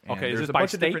States. And Okay, is there's this a by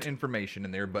bunch of different state? information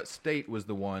in there, but state was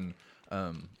the one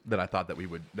that I thought that we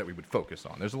would focus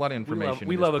on. There's a lot of information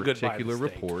we in this love a good by the particular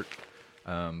state. report.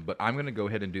 But I'm going to go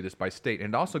ahead and do this by state,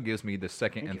 and it also gives me the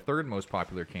second and third most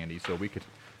popular candy, so we could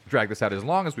drag this out as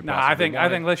long as we No, possibly I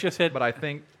think let's just hit. But I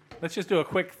think Let's just do a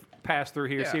quick pass through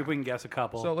here. See Yeah. if we can guess a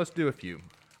couple. so. Let's do a few.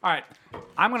 All right.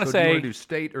 I'm going to So do you want say to do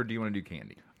state or do you want to do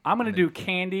candy? I'm going to do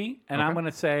candy, and I'm Okay. going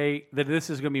to say that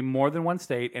this is going to be more than one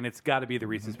state, and it's got to be the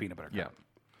Reese's peanut butter cup. Yeah.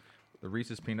 The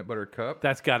Reese's peanut butter cup.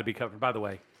 That's got to be covered. By the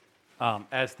way,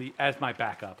 as my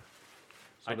backup,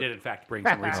 I did in fact bring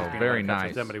some Reese's peanut very butter cups if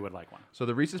nice. somebody would like one. So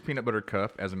the Reese's peanut butter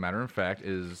cup, as a matter of fact,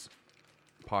 is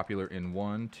popular in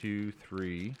 1, 2,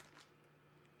 3.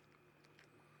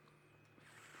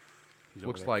 He's over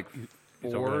Looks there. like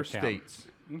he's over 4 there counting. states.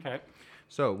 Okay.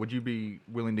 So would you be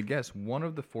willing to guess one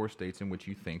of the 4 states in which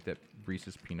you think that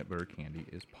Reese's peanut butter candy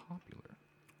is popular?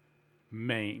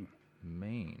 Maine.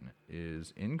 Maine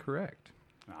is incorrect.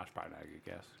 No, that's probably not a good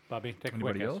guess. Bobby, take a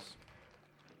Anybody quick guess. else?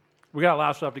 We got a lot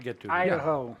of stuff to get to.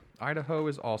 Idaho. Idaho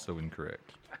is also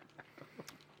incorrect.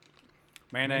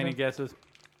 Amanda, any guesses?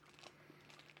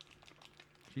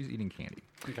 She's eating candy.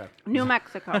 Okay. New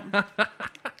Mexico.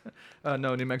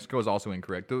 No, New Mexico is also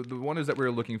incorrect. The one is that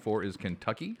we're looking for is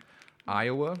Kentucky,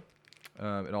 Iowa.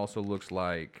 It also looks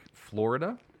like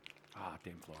Florida Ah,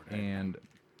 damn Florida. and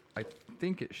I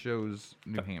think it shows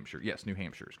New Hampshire. Yes, New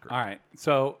Hampshire is correct. All right.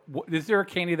 So, is there a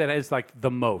candy that is like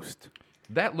the most?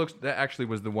 That actually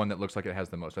was the one that looks like it has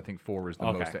the most. I think 4 is the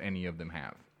Okay. most that any of them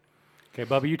have. Okay,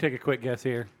 Bubba, you take a quick guess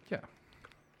here. Yeah.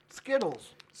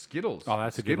 Skittles. Skittles. Oh,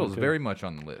 that's a good one, Skittles too. very much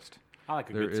on the list. I like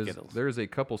a There good is Skittles. there's a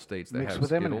couple states that Mixed have with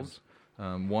Skittles.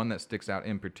 One that sticks out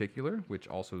in particular, which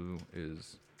also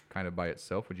is kind of by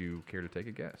itself. Would you care to take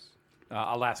a guess?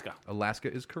 Alaska.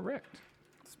 Alaska is correct.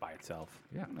 It's by itself.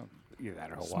 Yeah. No, either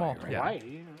that or Hawaii. Small. Right? Yeah.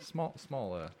 Hawaii.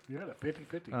 Small. You had a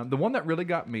 50-50. The one that really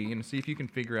got me, and see if you can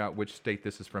figure out which state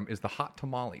this is from, is the hot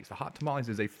tamales. The hot tamales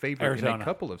is a favorite in Arizona. a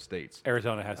couple of states.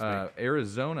 Arizona has to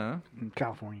Arizona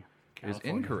California. be. is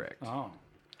California. incorrect. Oh.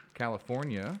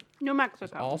 California New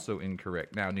Mexico. also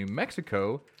incorrect. Now, New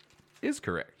Mexico is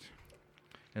correct.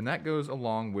 And that goes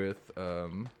along with,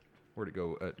 where'd it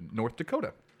go? North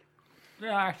Dakota. Yeah,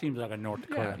 that seems like a North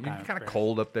Dakota Yeah, you're kind of place.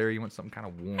 cold up there. You want something kind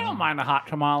of warm. I don't mind a hot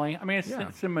tamale. I mean, it's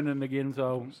Yeah. cinnamon again,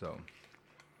 so So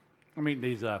I mean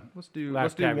these. let's do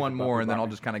last one cabbages more, above and the then I'll barn.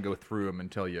 just kind of go through them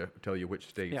and tell you which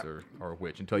states Yeah. are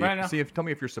which, and tell Right now. tell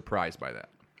me if you're surprised by that.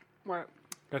 What?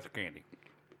 That's a candy.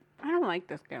 I don't like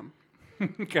this game.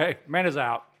 Okay, man is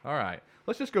out. All right,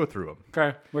 let's just go through them.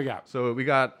 Okay, we got. So we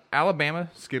got Alabama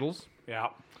Skittles, Yeah.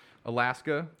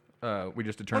 Alaska. We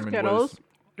just determined Skittles. was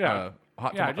Yeah.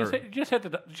 hot. Yeah, tama-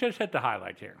 just hit the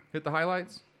highlights here. hit the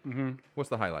highlights. Mm-hmm. What's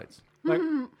the highlights? Like,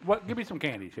 what? Give me some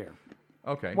candies here.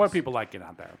 Okay. What are people liking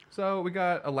out there? So we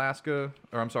got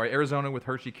Arizona with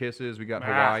Hershey Kisses. We got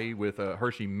Hawaii with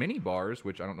Hershey Mini Bars,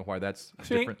 which I don't know why that's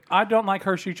See, different. I don't like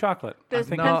Hershey chocolate. Does I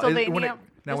think, Pennsylvania?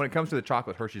 When it comes to the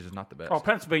chocolate, Hershey's is not the best. oh,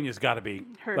 Pennsylvania's got to be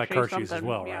like Hershey Hershey's as something,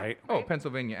 well, yeah. right? Oh,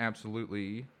 Pennsylvania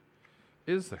absolutely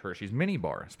is the Hershey's Mini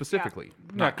Bar specifically,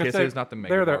 Yeah, not 'cause Kisses, not the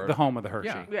Mega They're Bars. the home of the Hershey.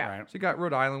 Yeah. Yeah. Right? So you got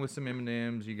Rhode Island with some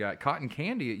M&Ms. You got cotton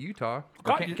candy at Utah. Or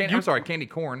Cotton- I'm sorry, candy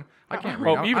corn. I can't read.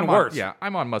 Oh, I'm- even I'm on- worse. Yeah,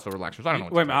 I'm on muscle relaxers. I don't know.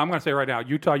 What Wait a to minute, I'm going to say right now,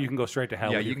 Utah, you can go straight to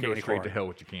hell. Yeah, with you your can go candy straight corn. to hell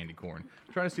with your candy corn.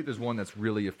 I'm trying to see if there's one that's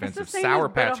really offensive. same Sour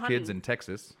as Bit of Patch Kids Honey. in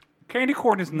Texas. Candy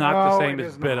corn is not No, the same it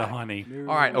as is bit of not. honey.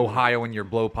 All right, Ohio and your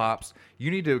blow pops.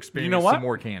 You need to experience what? some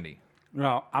more candy.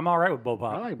 No, I'm all right with Bull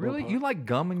Pop. I like Really? Bull You like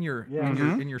gum in your Yeah.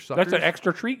 in your suckers? That's an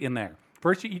extra treat in there.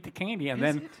 First you eat the candy, and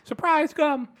Is then it? surprise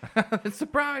gum.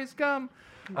 Surprise gum.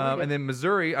 And then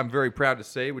Missouri, I'm very proud to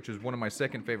say, which is one of my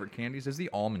second favorite candies, is the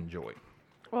Almond Joy.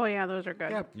 Oh yeah, those are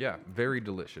good. Yep. Yeah, very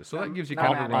delicious. So that gives you not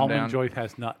kind of a bad. rundown. Almond Joy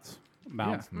has nuts.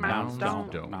 Mounds, Yeah, Mounds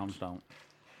don't. don't. Mounds don't.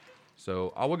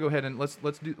 So I will go ahead and let's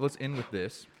end with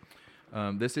this.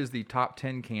 This is the top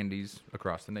 10 candies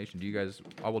across the nation. Do you guys?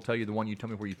 I will tell you the one. You tell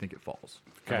me where you think it falls.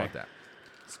 How Okay. about that?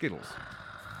 Skittles.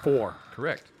 4.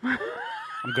 Correct.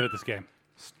 I'm good at this game.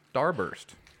 Starburst.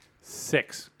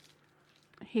 6.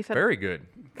 He said Very good.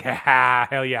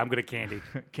 Hell yeah, I'm good at candy.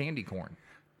 Candy corn.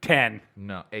 10.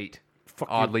 No, 8. Fuck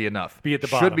you. Oddly enough, Be at the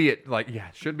Should bottom. be at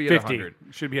should be at 50. 100.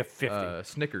 Should be a 50.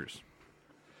 Snickers.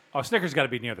 Oh, Snickers got to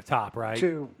be near the top, right?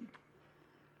 2.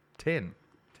 10.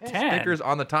 10. Snickers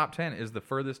on the top 10 is the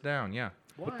furthest down. Yeah.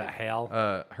 What the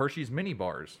hell? Hershey's mini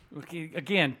bars. Okay,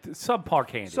 again, subpar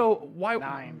candy. So why?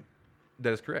 9.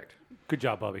 That is correct. good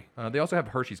job, Bubby. They also have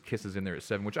Hershey's Kisses in there at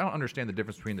 7, which I don't understand the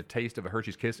difference between the taste of a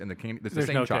Hershey's Kiss and the candy. It's There's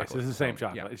the same no chocolate. taste. It's the same So,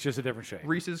 chocolate. yeah. It's just a different shape.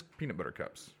 Reese's peanut butter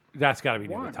cups. That's got to be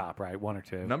near 1. the top, right? 1 or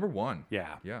 2. Number 1.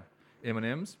 Yeah. Yeah.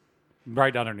 M&M's.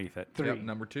 Right underneath it. 3. Yep,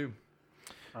 number 2.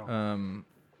 Oh.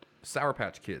 Sour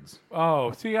Patch Kids.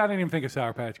 Oh, see, I didn't even think of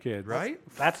Sour Patch Kids. Right?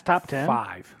 That's top 10.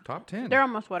 5. Top 10. They're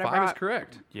almost what I 5 is brought.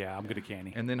 correct. Yeah, I'm good at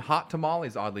candy. And then Hot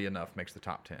Tamales, oddly enough, makes the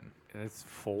top 10. It's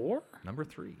 4? Number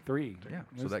 3. 3. Yeah,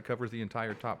 so that covers the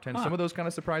entire top 10. Huh. Some of those kind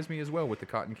of surprised me as well with the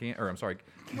cotton candy, or I'm sorry,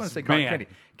 I want to say cotton Man. candy.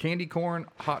 Candy corn,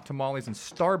 hot tamales, and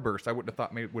Starburst. I wouldn't have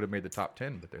thought would have made the top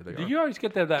 10, but there they Do are. you always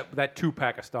get that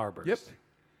 2-pack of Starburst? Yep.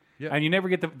 Yep. And you never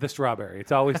get the strawberry.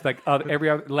 It's always like every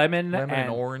other lemon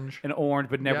and orange. and orange,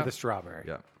 but never Yeah. the strawberry.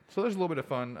 Yeah. So there's a little bit of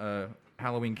fun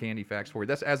Halloween candy facts for you.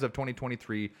 That's as of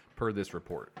 2023 per this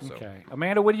report. So. Okay,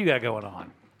 Amanda, what do you got going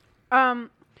on?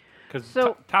 Because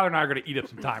So- Tyler and I are going to eat up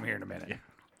some time here in a minute.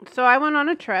 So I went on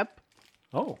a trip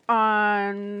Oh,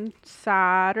 on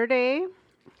Saturday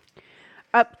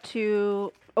up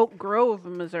to Oak Grove,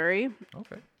 Missouri,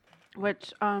 Okay.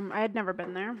 which I had never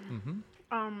been there.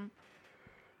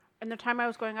 And the time I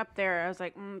was going up there, I was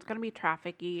like, it's going to be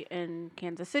trafficy in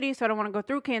Kansas City, so I don't want to go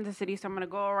through Kansas City, so I'm going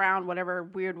to go around whatever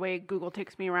weird way Google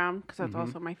takes me around, because that's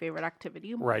also my favorite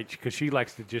activity. right, because she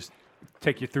likes to just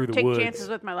take you through the Take woods. chances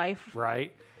with my life.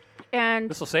 Right. And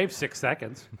This will save 6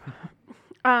 seconds.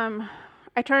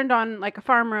 I turned on like a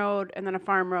farm road, and then a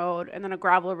farm road, and then a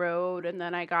gravel road, and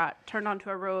then I got turned onto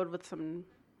a road with some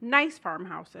nice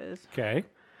farmhouses. Okay.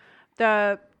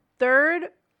 The third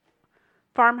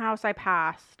farmhouse I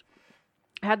passed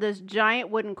had this giant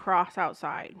wooden cross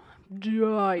outside.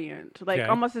 Giant. Like Okay.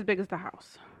 almost as big as the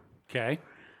house. Okay.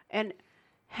 And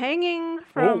hanging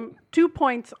from 2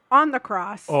 points on the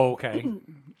cross Oh, okay.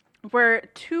 were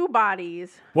 2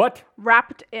 bodies What?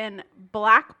 wrapped in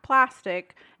black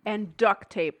plastic and duct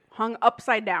tape hung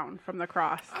upside down from the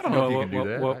cross. I don't know if you can do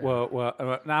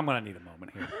that. Now I'm going to need a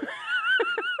moment here.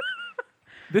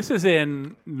 This is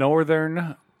in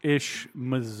northern-ish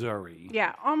Missouri.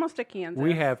 Yeah, almost to Kansas.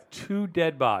 We have 2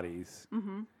 dead bodies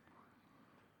in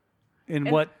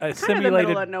And what a kind of the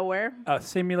middle of nowhere.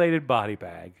 simulated body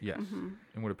bag. Yes. And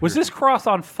what Was appears- this cross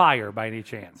on fire by any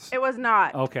chance? It was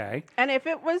not. Okay. And if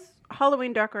it was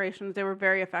Halloween decorations, they were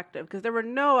very effective because there were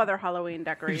no other Halloween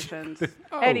decorations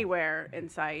anywhere in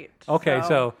sight. Okay,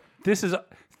 so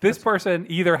this person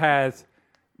either has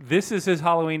this is his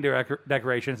Halloween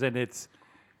decorations and it's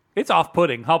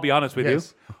off-putting. I'll be honest with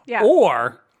Yes. you. Yeah.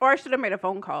 Or I should have made a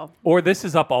phone call. this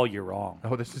is up all year long.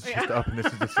 Oh, this is just up, and this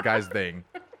is this guy's thing.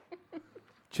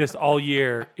 Just all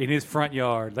year in his front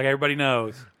yard, like everybody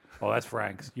knows. Oh, that's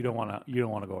Frank's. You don't want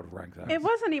to go to Frank's house. It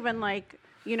wasn't even like,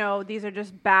 these are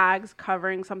just bags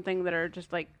covering something that are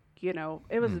just like,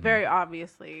 it was very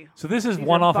obviously. So this is These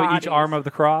one are off of each bodies. arm of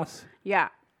the cross. Yeah.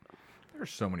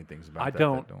 There's so many things about I that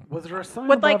don't- that don't. Was there a sign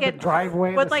With above like the a-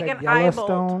 driveway with that like said an eye bolt.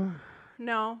 Yellowstone?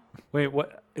 No. Wait,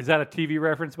 what is that a TV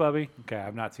reference, Bubby? Okay,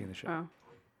 I've not seen the show. Oh.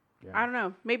 I don't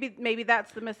know. Maybe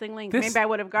that's the missing link. This- Maybe I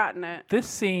would have gotten it. This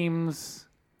seems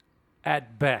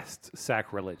at best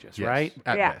sacrilegious, Yes, right?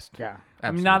 At Yeah. best. Yeah.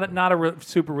 I'm Absolutely. not a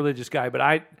super religious guy, but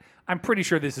I'm pretty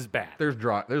sure this is bad.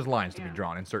 There's lines to be Yeah.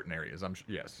 drawn in certain areas.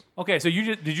 Yes. Okay, so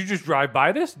did you just drive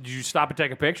by this? Did you stop and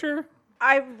take a picture?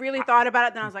 I really thought about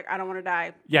it, then I was like, I don't want to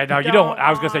die. Yeah, no, you don't.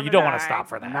 I was gonna say you wanna don't want to die. stop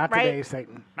for that. Not Right? today,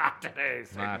 Satan. Not today.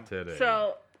 Satan. Not today.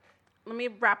 So let me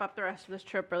wrap up the rest of this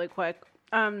trip really quick.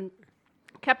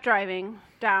 Kept driving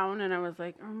down, and I was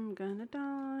like, I'm gonna die.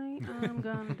 I'm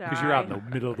gonna die. Because you're out in the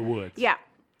middle of the woods. Yeah.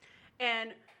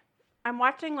 And I'm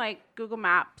watching like Google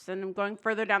Maps, and I'm going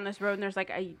further down this road, and there's like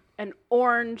an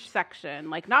orange section,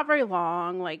 like not very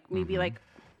long, like maybe like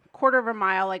quarter of a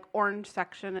mile, like orange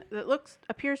section. It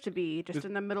appears to be just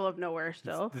in the middle of nowhere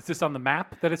still. Is this on the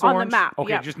map that it's On the orange? map,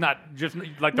 Okay, yep. just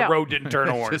like the No. road didn't turn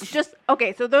orange. Just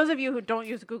okay. So those of you who don't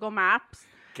use Google Maps,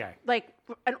 Okay. like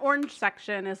an orange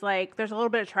section is like there's a little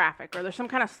bit of traffic or there's some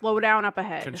kind of slowdown up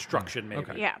ahead. Construction maybe.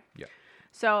 Okay. Yeah. Yeah.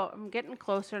 So I'm getting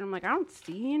closer and I'm like, I don't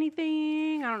see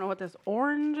anything. I don't know what this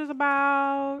orange is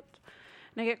about.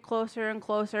 And I get closer and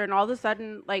closer, and all of a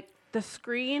sudden, like the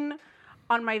screen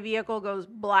on my vehicle goes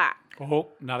black Oh,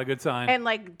 not a good sign. and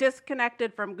like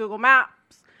disconnected from Google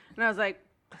Maps. And I was like,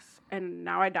 and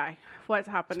now I die. What's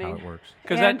happening? How it works.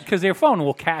 Because their phone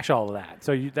will cache all of that,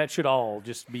 so that should all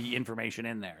just be information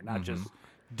in there, not just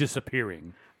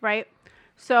disappearing. Right?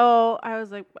 So I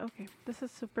was like, okay, this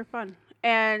is super fun.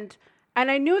 And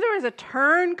I knew there was a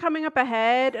turn coming up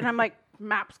ahead, and I'm like,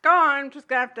 map's gone. I'm just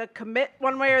gonna have to commit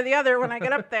one way or the other when I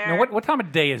get up there. Now, what time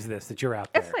of day is this that you're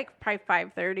out there? It's like probably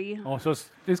 5:30. Oh, so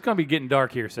it's going to be getting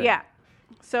dark here soon. Yeah.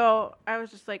 So I was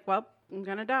just like, well, I'm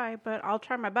gonna die, but I'll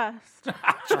try my best.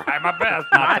 Try my best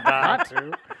not to die. Not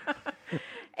to.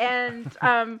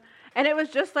 And it was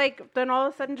just like then all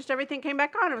of a sudden just everything came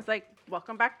back on. It was like,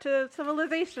 welcome back to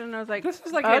civilization. And I was like, This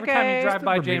is like every time you okay. drive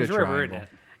by Bermuda James River, Triangle. isn't it?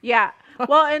 Yeah.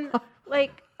 Well, and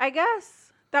like I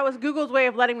guess that was Google's way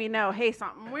of letting me know, hey,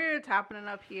 something weird's happening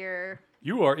up here.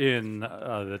 You are in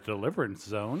the deliverance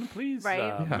zone. Please Right.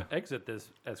 Yeah. exit this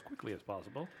as quickly as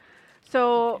possible.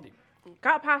 So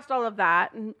got past all of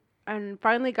that and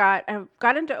finally got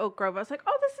into Oak Grove. I was like,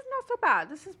 oh, this is not so bad.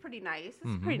 This is pretty nice.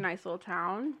 This is a pretty nice little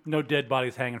town. No dead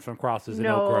bodies hanging from crosses in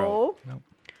Oak Grove. No.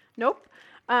 Nope.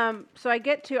 So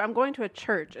I'm going to a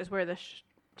church is where the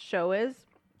show is.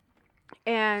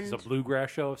 And It's a bluegrass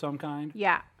show of some kind.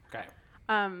 yeah. Okay.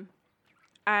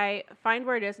 I find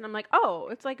where it is and I'm like, oh,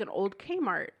 it's like an old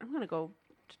Kmart. I'm going to go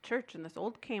to church in this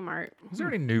old Kmart. Is there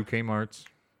any new Kmart's?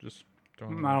 Just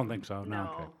throwing I don't think so. No.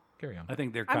 No. Carry on. I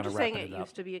think they're I'm kind of just saying wrapping it it up.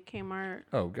 used to be a Kmart.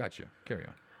 Oh, gotcha. Carry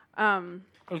on.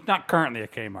 It's not currently a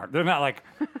Kmart. They're not like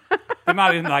they're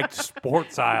not in like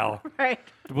sports aisle. Right.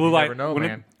 The blue You light. never know,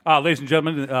 when man. ladies and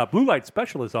gentlemen, blue light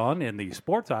special is on in the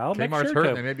sports aisle. Make Kmart's sure hurt.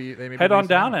 to They may be head on leasing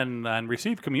down out. and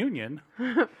receive communion.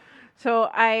 So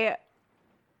I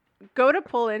go to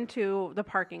pull into the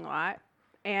parking lot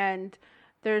and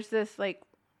there's this like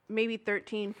maybe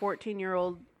 13,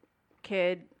 14-year-old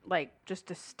kid, like just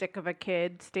a stick of a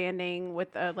kid standing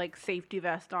with a like safety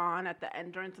vest on at the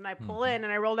entrance. And I pull in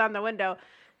and I roll down the window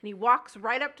and he walks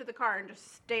right up to the car and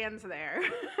just stands there.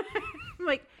 I'm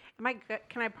like,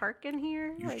 can I park in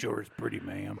here? You Like, sure is pretty,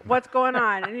 ma'am. what's going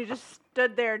on? And he just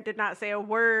stood there and did not say a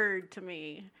word to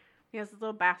me. He has his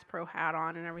little Bass Pro hat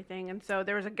on and everything. And so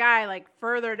there was a guy like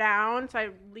further down. So I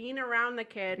lean around the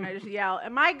kid and I just yell,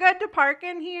 "Am I good to park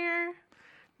in here?"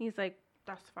 He's like,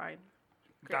 "That's fine."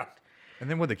 Great. And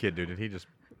then what did the kid do? Did he just?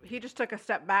 He just took a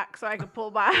step back so I could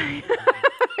pull by.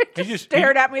 He just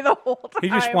Stared at me the whole time. He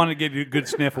just wanted to give you a good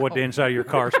sniff of what the inside of your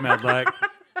car smelled like.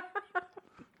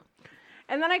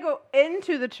 And then I go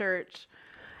into the church,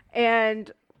 and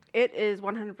it is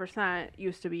 100%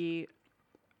 used to be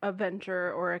a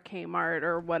Venture or a Kmart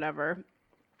or whatever.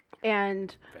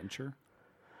 And Venture?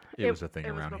 It was a thing it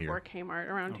around was before here. Kmart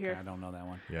around Okay, here. I don't know that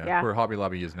one. Yeah, Yeah. where Hobby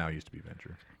Lobby is now used to be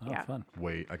Venture. Oh, Yeah. fun.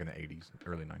 Way like in the 80s,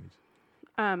 early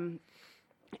 90s.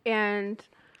 And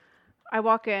I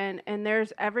walk in, and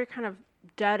there's every kind of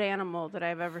dead animal that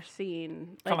I've ever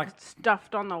seen, Kinda like like-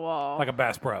 stuffed on the wall. Like a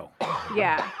Bass Pro.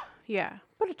 Yeah, yeah.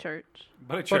 But a church.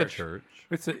 But a But church. a church.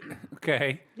 It's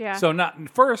okay. Yeah. So not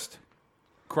first,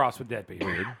 cross with dead people.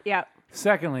 Weird. Yeah,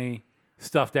 Secondly,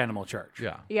 stuffed animal church.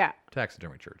 Yeah. yeah,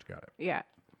 Taxidermy church. Got it. yeah.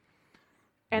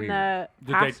 And Weird. the Did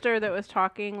they- pastor that was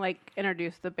talking, like,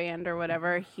 introduced the band or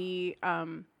whatever.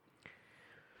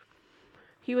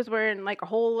 He was wearing like a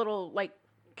whole little like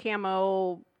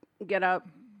camo get up.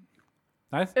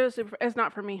 Nice. It's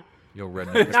not for me. Yo,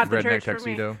 redneck, Not the redneck church for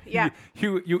tuxedo. me. Yeah.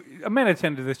 A man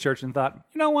attended this church and thought,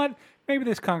 you know what? Maybe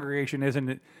this congregation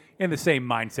isn't in the same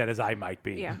mindset as I might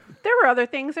be. Yeah. There were other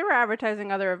things. They were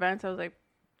advertising other events. I was like,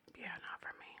 yeah, not for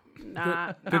me.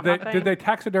 Not Did my they thing. did they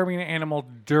taxidermy an animal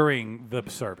during the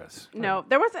service? No,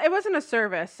 it wasn't a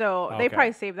service, so they Okay.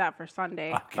 probably saved that for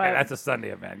Sunday. Okay, but, that's a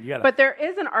Sunday event. You gotta. but there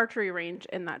is an archery range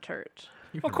in that church.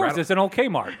 of course, it's an old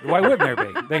Kmart. Why wouldn't there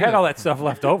be? They had all that stuff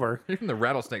left over. Even the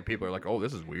rattlesnake people are like, oh,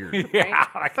 this is weird. Yeah.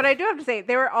 Like, But I do have to say,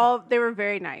 they were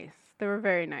very nice. They were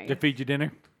very nice. to feed you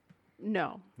dinner.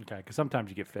 No, Okay, because sometimes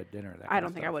you get fed dinner. That I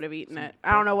don't think I would have eaten it.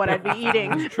 I don't know what I'd be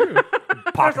eating.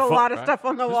 Pocket There's a lot of stuff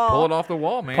on the Just wall. pull it off the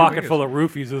wall, man. Pocket full of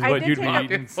roofies is I what did you'd be take a-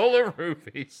 eating. full of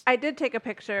roofies. I did take a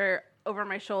picture over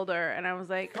my shoulder, and I was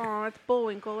like, "Oh, it's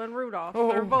Bullwinkle and Rudolph.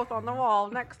 They're both on the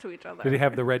wall next to each other." Did he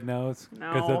have the red nose?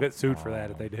 Because they'll No. get sued for that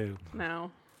if they do.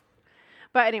 No.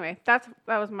 But anyway, that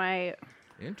was my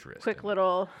Interesting. quick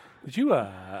little. Did you?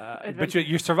 But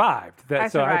you survived. That, I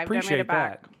so survived. I appreciate made it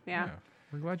back. that. Yeah. Yeah.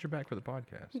 We're glad you're back for the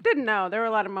podcast. Didn't know. There were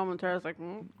a lot of moments where I was like,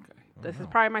 "This is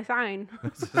probably my sign."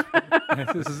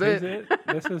 This is it.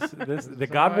 The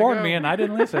God I warned go. me, and I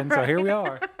didn't listen. So here we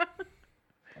are.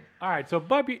 All right. So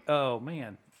Bubby. Oh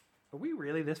man, are we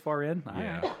really this far in?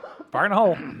 Yeah. Far in the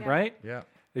hole, right? Yeah.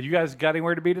 Did you guys got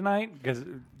anywhere to be tonight? Because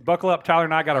buckle up, Tyler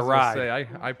and I got I a was gonna ride.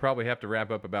 say, I probably have to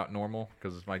wrap up about normal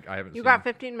because I haven't. You seen got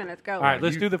 15 minutes. Go. All right,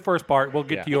 let's you- do the first part. We'll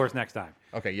get Yeah. to yours next time.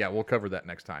 Okay, yeah, we'll cover that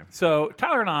next time. So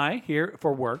Tyler and I here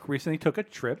for work recently took a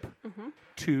trip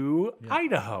to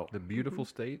Idaho, The beautiful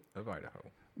state of Idaho.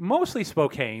 mostly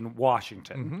Spokane,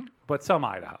 Washington, but some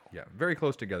Idaho. Yeah, very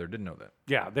close together. Didn't know that.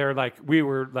 Yeah, they're like we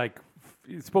were like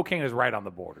Spokane is right on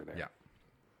the border there. Yeah.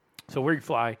 So we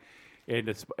fly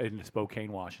into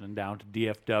Spokane, Washington, down to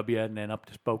DFW, and then up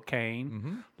to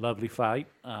Spokane. Lovely flight.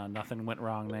 Nothing went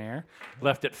wrong there.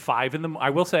 Left at 5 in the. I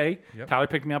will say, Yep. Tyler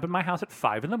picked me up in my house at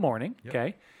 5 in the morning.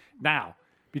 Okay. Now,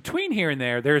 between here and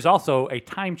there is also a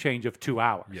time change of 2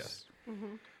 hours. Yes.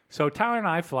 So Tyler and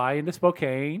I fly into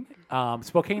Spokane.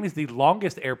 Spokane is the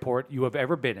longest airport you have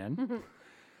ever been in,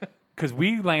 because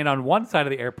we land on one side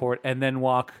of the airport and then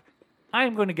walk. I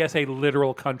am going to guess a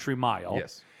literal country mile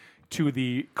Yes. to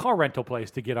the car rental place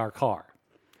to get our car.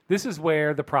 This is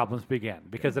where the problems begin,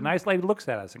 because the nice lady looks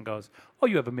at us and goes, "Oh,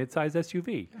 you have a mid-sized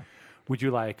SUV. Would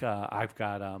you like? I've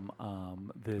got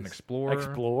this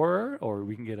Explorer. or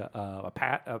we can get a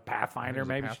Pathfinder, There's a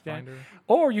maybe, Pathfinder.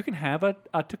 or you can have a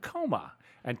Tacoma."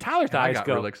 And Tyler's I eyes got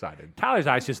go. real excited. Tyler's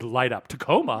eyes just light up.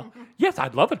 Tacoma? Yes,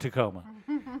 I'd love a Tacoma.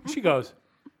 She goes,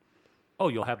 "Oh,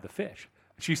 you'll have the fish."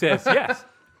 She says, "Yes."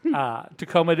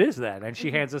 Tacoma it is then. And she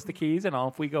hands us the keys, and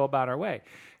off we go about our way.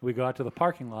 We go out to the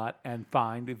parking lot and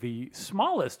find the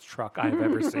smallest truck I've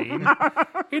ever seen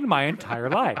in my entire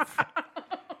life.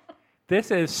 This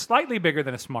is slightly bigger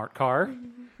than a smart car,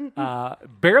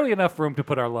 barely enough room to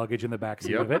put our luggage in the back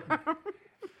seat Yep. of it,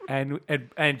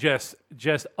 and just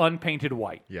unpainted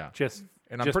white. Yeah. Just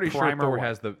And I'm just pretty sure primer Thor white.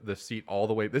 has the seat all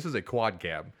the way. This is a quad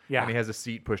cab. Yeah. And he has a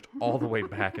seat pushed all the way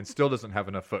back and still doesn't have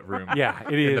enough foot room. Yeah,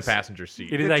 it in is. the passenger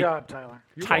seat. It is Good a job, Tyler.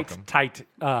 You're tight, welcome. tight.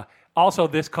 Also,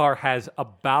 this car has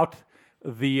about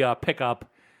the pickup,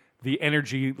 the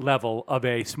energy level of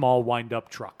a small wind-up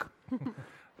truck.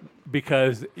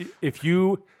 Because if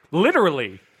you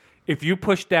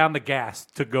push down the gas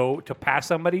to go to pass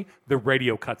somebody, the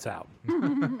radio cuts out.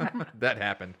 That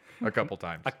happened. A couple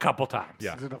times. a couple times.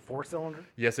 Yeah. Is it a 4-cylinder?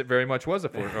 Yes, it very much was a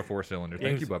four-cylinder. It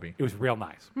Thank was- you, Bubby. It was real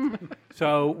nice.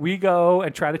 So we go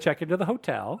and try to check into the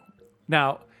hotel.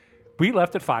 Now, we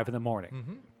left at 5 in the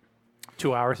morning.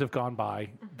 2 hours have gone by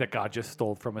that God just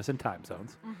stole from us in time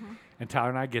zones. And Tyler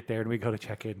and I get there and we go to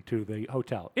check into the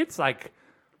hotel. It's like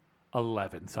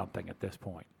 11 something at this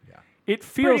point. Yeah. It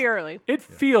feels Pretty early. It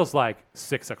feels like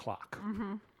 6 o'clock.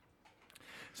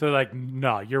 So they're like,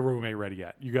 no, your room ain't ready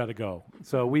yet. You got to go.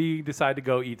 So we decide to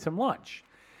go eat some lunch.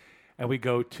 And we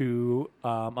go to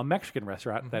a Mexican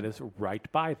restaurant that is right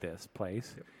by this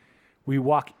place. We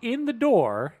walk in the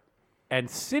door, and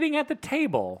sitting at the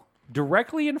table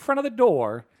directly in front of the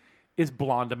door is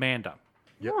Blonde Amanda,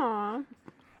 Aw.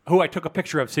 who I took a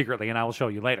picture of secretly, and I will show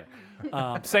you later.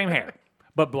 Same hair,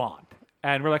 but blonde.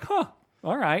 And we're like, huh,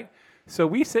 all right. So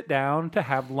we sit down to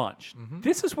have lunch.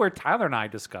 This is where Tyler and I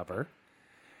discover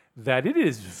that it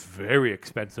is very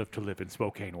expensive to live in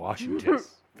Spokane, Washington.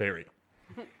 Very.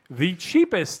 The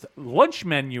cheapest lunch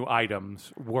menu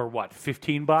items were what,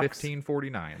 $15?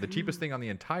 $15.49. The cheapest thing on the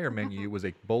entire menu was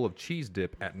a bowl of cheese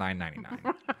dip at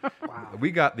 $9.99. Wow.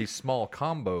 We got the small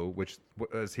combo, which,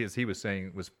 as he was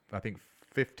saying, was I think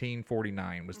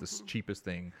 $15.49 was the cheapest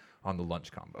thing on the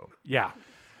lunch combo. Yeah.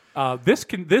 This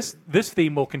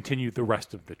theme will continue the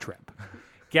rest of the trip.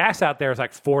 Gas out there is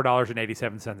like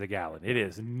 $4.87 a gallon. It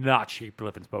is not cheap to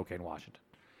live in Spokane, Washington.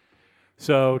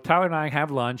 So Tyler and I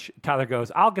have lunch. Tyler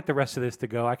goes, "I'll get the rest of this to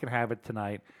go. I can have it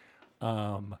tonight,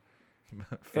 so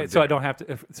I don't have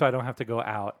to go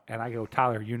out." And I go,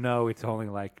 "Tyler, you know it's only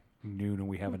like noon and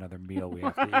we have another meal we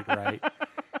have to eat, right?"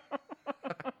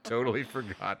 Totally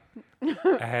forgot.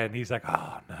 And he's like,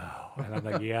 "Oh no," and I'm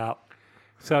like, "Yeah."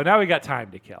 So now we got time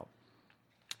to kill.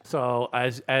 So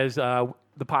as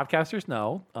the podcasters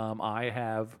know, I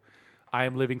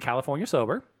am living California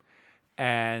sober,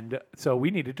 and so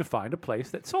we needed to find a place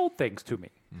that sold things to me.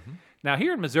 Now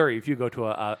here in Missouri, if you go to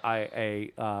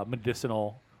a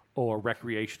medicinal or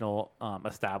recreational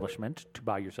establishment to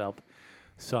buy yourself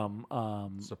some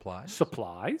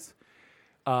supplies,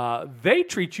 they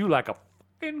treat you like a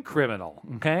fucking criminal.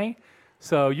 Okay.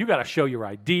 So you got to show your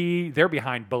ID. They're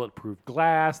behind bulletproof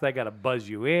glass. They got to buzz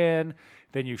you in.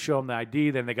 Then you show them the ID.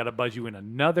 Then they got to buzz you in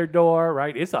another door,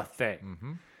 right? It's a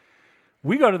thing.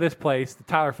 We go to this place.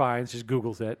 Tyler finds, just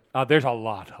Googles it. There's a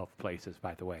lot of places,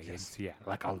 by the way. Yes. Yeah,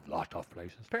 like a lot of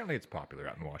places. Apparently it's popular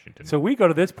out in Washington. So we go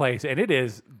to this place, and it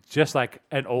is just like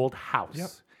an old house. Yep.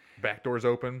 Back doors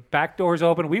open. Back doors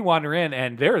open. We wander in,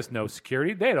 and there is no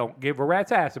security. They don't give a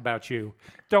rat's ass about you.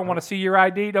 Don't want to see your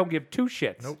ID. Don't give two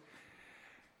shits. Nope.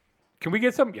 Can we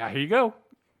get some? Yeah, here you go.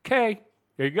 Okay,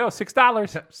 here you go.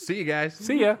 $6. See you guys.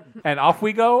 See ya. And off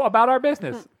we go about our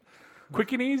business.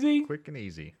 Quick and easy. Quick and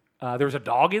easy. There was a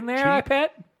dog in there I Cheap.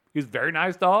 pet. He was a very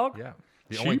nice dog. Yeah.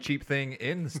 The only Cheap. cheap thing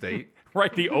in the state.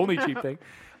 Right, the only cheap thing.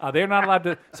 They're not allowed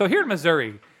to. So here in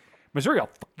Missouri will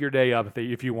fuck your day up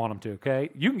if you want them to,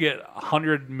 okay? You can get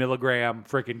 100 milligram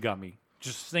freaking gummy.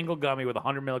 Just single gummy with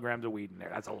 100 milligrams of weed in there.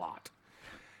 That's a lot.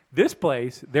 This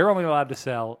place, they're only allowed to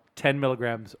sell 10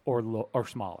 milligrams or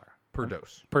smaller Per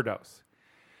dose. per dose.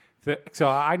 So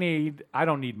I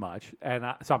don't need much. And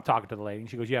so I'm talking to the lady, and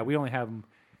she goes, "Yeah, we only have them.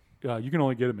 You can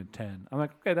only get them in 10. I'm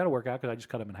like, "Okay, that'll work out because I just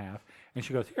cut them in half." And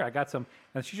she goes, "Here, I got some."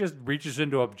 And she just reaches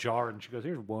into a jar and she goes,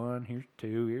 "Here's one, here's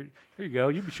two, here you go.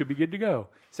 You should be good to go.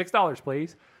 $6,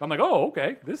 please." I'm like, "Oh,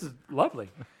 okay. This is lovely."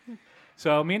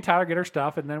 So me and Tyler get our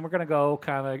stuff, and then we're gonna go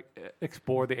kind of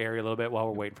explore the area a little bit while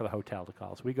we're waiting for the hotel to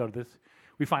call. So we go to this.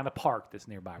 We find a park that's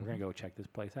nearby. We're gonna go check this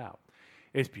place out.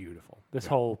 It's beautiful. This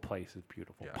whole place is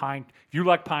beautiful. Yeah. Pine. If you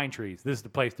like pine trees, this is the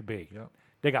place to be. Yep.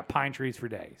 They got pine trees for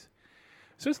days.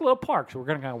 So it's a little park. So we're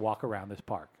gonna kind of walk around this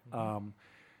park.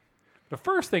 The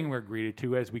first thing we're greeted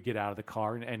to as we get out of the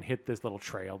car and hit this little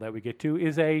trail that we get to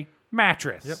is a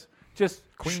mattress. Yep. Just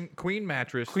Queen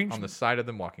mattress Queen- on the side of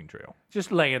the walking trail.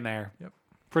 just laying there Yep.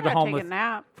 for the Gotta take homeless a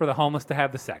nap. for the homeless to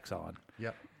have the sex on.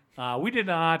 Yep. We did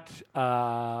not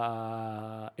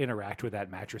interact with that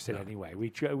mattress in any way. We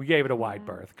gave it a wide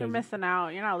berth. You're 'cause- missing out.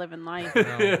 You're not living life. No,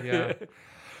 yeah.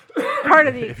 Part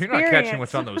of the If you're experience. not catching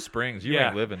what's on those springs, you yeah,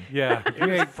 ain't living. Yeah. If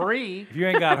you ain't, Free. if you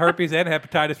ain't got herpes and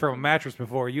hepatitis from a mattress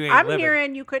before, you ain't I'm living.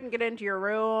 hearing you couldn't get into your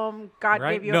room. God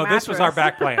Right? gave you No, a mattress. this was our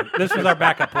back plan. This was our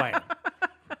backup plan.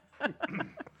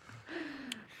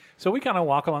 So we kind of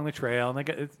walk along the trail,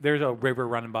 and there's a river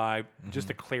running by, just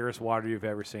the clearest water you've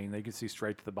ever seen. You can see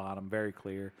straight to the bottom, very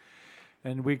clear.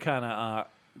 And we kind of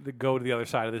go to the other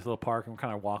side of this little park, and we're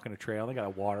kind of walking a trail. They got a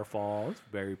waterfall. It's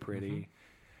very pretty.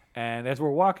 And as we're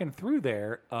walking through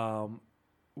there,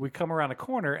 we come around a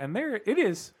corner, and there it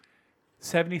is.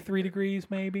 73 degrees,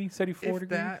 maybe 74 If degrees.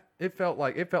 that, it felt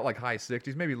like high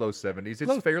 60s, maybe low 70s. It's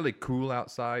Low- fairly cool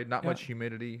outside, not Yeah. much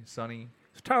humidity, sunny.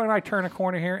 So Tyler and I turn a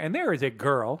corner here, and there is a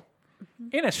girl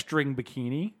in a string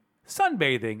bikini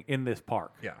sunbathing in this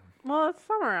park, Yeah. Well, it's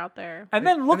summer out there. and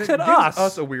then looks And at it gives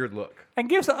us a weird look. and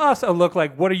gives us a look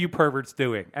like, "What are you perverts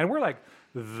doing?" And we're like,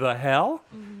 "The hell?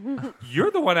 You're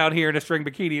the one out here in a string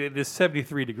bikini. It is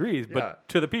 73 degrees." But Yeah.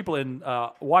 to the people in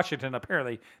Washington,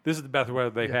 apparently, this is the best weather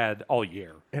they've had all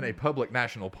year. In a public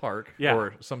national park Yeah.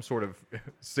 or some sort of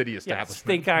city Yeah, establishment.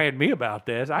 stink eyeing me about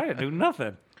this. I didn't do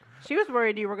nothing. She was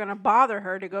worried you were going to bother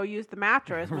her to go use the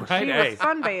mattress when Right, she hey. was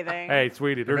sunbathing. Hey,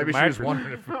 sweetie, there's Maybe a she was mattress.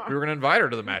 wondering if we were going to invite her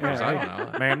to the mattress. I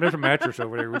don't know. Ma'am, there's a mattress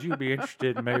over there. Would you be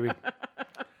interested in maybe?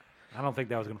 I don't think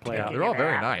that was going to play Yeah, out. they're all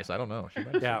very nice. I don't know. She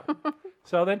might Yeah.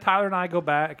 So then Tyler and I go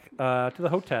back to the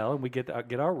hotel and we get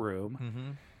our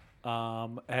room.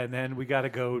 And then we got to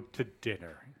go to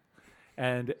dinner.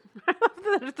 And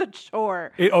It's a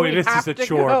chore. it We is have just a to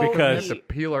chore go we because have to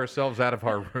peel ourselves out of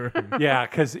our room. yeah,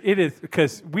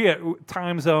 because we have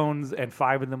time zones and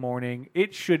 5 in the morning.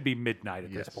 It should be midnight at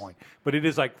this Yes. point, but it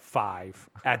is like 5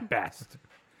 at best.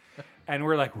 And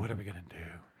we're like, what are we gonna do?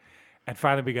 And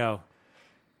finally we go,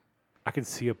 I can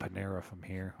see a Panera from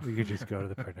here. We could just go to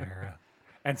the Panera.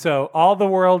 And so all the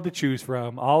world to choose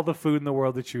from, all the food in the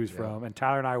world to choose from, and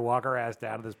Tyler and I walk our ass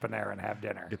down to this Panera and have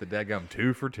dinner. Get the daggum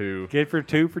 2 for 2. Get for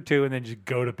two, and then just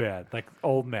go to bed like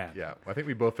old men. Yeah, I think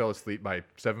we both fell asleep by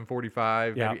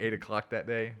 7:45, Yeah. maybe 8 o'clock that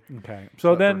day. Okay.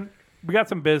 So Slept then we got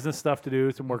some business stuff to do,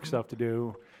 some work stuff to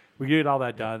do. We get all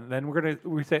that done. Then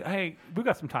we say, hey, we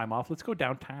got some time off. Let's go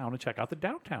downtown and check out the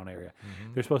downtown area.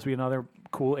 There's supposed to be another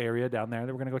cool area down there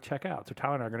that we're gonna go check out. So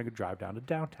Tyler and I are gonna go drive down to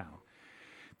downtown.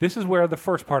 This is where the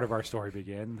first part of our story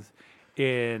begins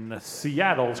in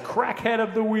Seattle's Crackhead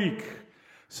of the Week.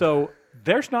 So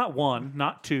there's not one,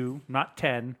 not two, not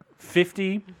 10,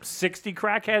 50, 60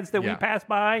 crackheads that we Yeah. pass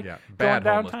by. Yeah, going bad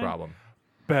homeless downtown. problem.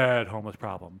 Bad homeless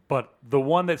problem. But the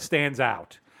one that stands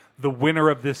out, the winner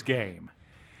of this game,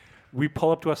 we pull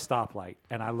up to a stoplight,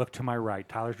 and I look to my right.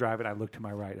 Tyler's driving, I look to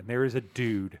my right, and there is a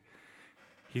dude.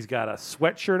 He's got a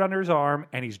sweatshirt under his arm,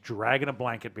 and he's dragging a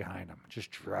blanket behind him.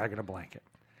 Just dragging a blanket.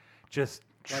 Just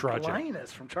Like trudging.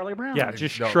 Linus from Charlie Brown. Yeah,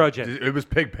 just No, trudging. It was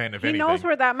Pigpen, if He anything. knows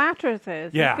where that mattress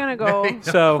is. Yeah. He's going to go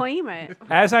So- claim it.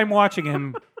 As I'm watching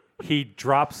him, he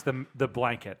drops the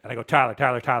blanket. And I go,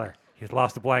 Tyler. He's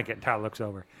lost the blanket. And Tyler looks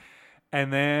over.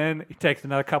 And then he takes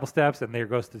another couple steps, and there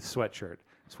goes the sweatshirt.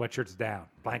 Sweatshirt's down.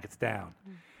 Blanket's down.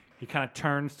 He kind of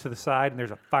turns to the side, and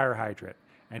there's a fire hydrant.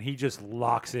 And he just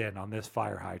locks in on this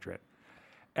fire hydrant.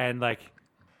 And, like,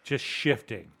 just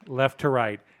shifting left to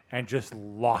right and just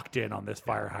locked in on this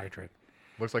fire hydrant.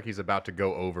 Looks like he's about to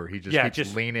go over. He just Yeah, keeps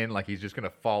just- leaning like he's just going to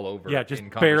fall over. Yeah, just in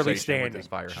barely conversation standing. with his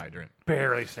fire hydrant.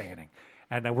 Barely standing.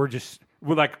 And then we're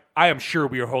like, I am sure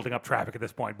we are holding up traffic at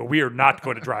this point, but we are not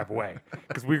going to drive away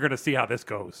because we're going to see how this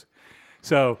goes.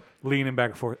 So leaning back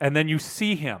and forth. And then you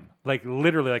see him, like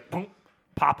literally, like, boom,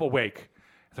 pop awake.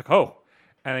 It's like, oh.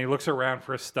 And he looks around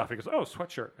for his stuff. He goes, oh,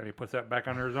 sweatshirt. And he puts that back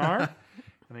under his arm. And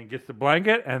then he gets the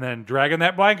blanket. And then dragging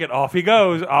that blanket, off he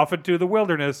goes, off into the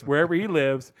wilderness, wherever he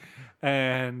lives.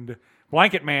 And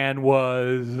Blanket Man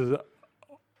was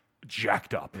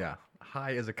jacked up. Yeah,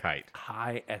 high as a kite.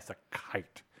 High as a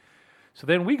kite. So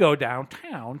then we go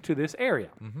downtown to this area.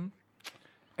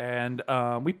 And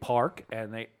we park,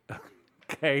 and they,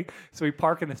 okay, so we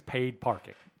park in this paid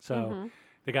parking. So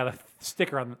they got a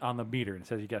sticker on the meter and it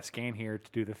says you got to scan here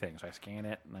to do the thing. So I scan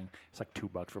it, and then it's like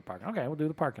 $2 for parking. Okay, we'll do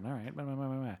the parking. All right. Blah, blah, blah,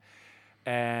 blah,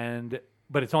 blah.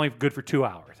 But it's only good for 2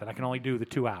 hours, and I can only do the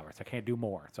 2 hours. I can't do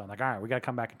more. So I'm like, all right, we got to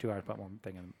come back in 2 hours, put one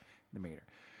thing in the meter.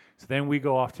 So then we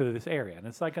go off to this area, and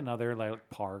it's like another like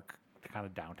park, kind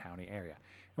of downtowny area.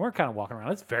 And we're kind of walking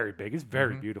around. It's very big. It's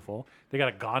very beautiful. They got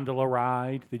a gondola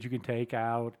ride that you can take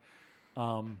out.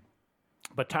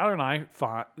 But Tyler and I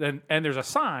thought, and there's a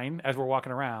sign as we're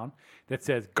walking around that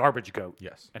says Garbage Goat.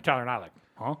 Yes. And Tyler and I are like,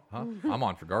 huh? Huh? I'm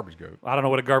on for Garbage Goat. I don't know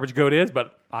what a Garbage Goat is,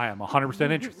 but I am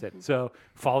 100% interested. So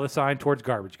follow the sign towards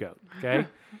Garbage Goat. Okay.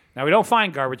 Now we don't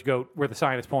find Garbage Goat where the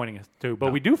sign is pointing us to,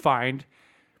 but we do find,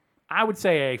 I would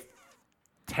say, a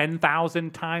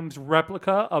 10,000 times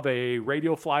replica of a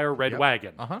Radio Flyer red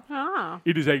wagon. Ah.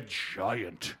 It is a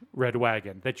giant red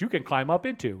wagon that you can climb up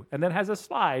into, and then has a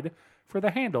slide for the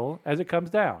handle as it comes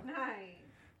down. Nice.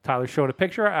 Tyler's showing a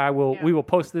picture. We will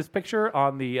post this picture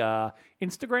on the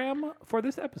Instagram for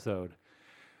this episode.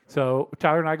 So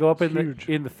Tyler and I go up in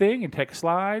the thing and take a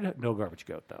slide. No Garbage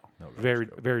Goat though. No Garbage very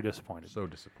Goat. very disappointed. So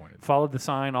disappointed. Followed the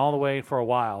sign all the way for a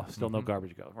while. Still no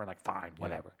Garbage Goat. We're like, fine,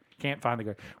 whatever. Can't find the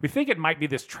garbage. We think it might be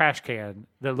this trash can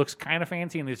that looks kind of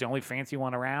fancy and is the only fancy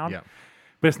one around. Yeah.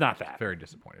 but it's not that. Very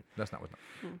disappointed. That's not what's.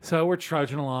 So we're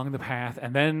trudging along the path,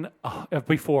 and then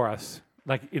before us,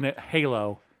 like in a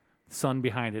halo, sun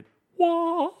behind it,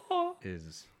 whoa,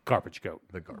 Is garbage goat.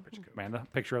 the garbage goat. Man, the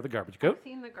picture of the garbage goat. I've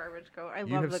seen the garbage goat. I You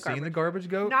love have the garbage. seen the garbage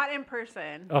goat? Not in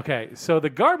person. Okay, so the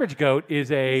garbage goat is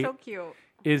So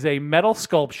cute. a metal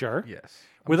sculpture Yes.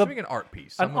 With I'm a- assuming an art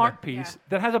piece. an Someone art piece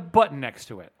that has a button next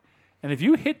to it. And if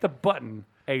you hit the button,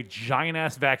 a giant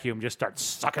ass vacuum just starts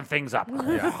sucking things up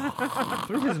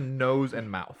through his nose and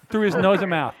mouth. through his nose and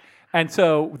mouth. And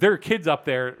so there are kids up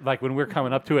there, like when we're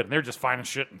coming up to it, and they're just finding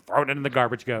shit and throwing it in the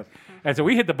garbage goat. And so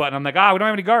we hit the button. I'm like, we don't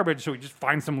have any garbage. So we just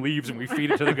find some leaves and we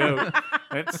feed it to the goat.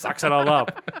 And it sucks it all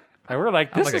up. And we're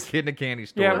like, I'm this like is a kid in a candy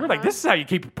store. yeah, we're like, this is how you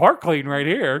keep your park clean right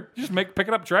here. Just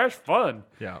picking up trash fun.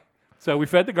 Yeah. So we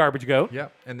fed the garbage goat. Yeah,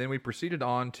 and then we proceeded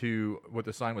on to what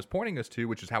the sign was pointing us to,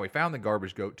 which is how we found the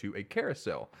garbage goat, to a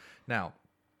carousel. Now,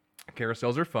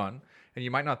 carousels are fun, and you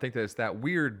might not think that it's that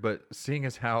weird, but seeing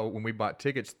as how when we bought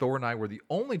tickets, Thor and I were the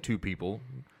only two people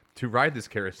to ride this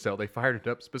carousel, they fired it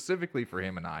up specifically for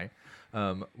him and I.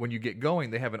 When you get going,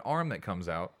 they have an arm that comes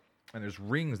out, and there's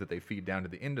rings that they feed down to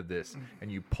the end of this,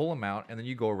 and you pull them out, and then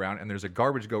you go around, and there's a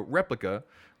garbage goat replica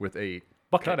with a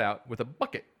Bucket. cutout with a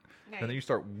bucket. And then you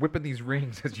start whipping these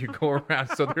rings as you go around.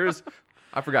 So there's,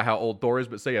 I forgot how old Thor is,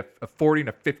 but say a 40 and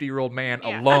a 50-year-old man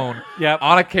alone Yep.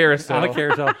 on a carousel, On a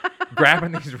carousel.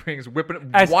 grabbing these rings, whipping it,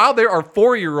 As- while there are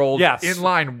 4-year-olds Yes. in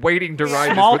line waiting to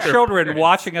ride this Small with their children parents.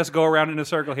 watching us go around in a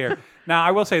circle here. Now,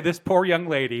 I will say this poor young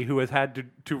lady who has had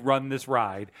to run this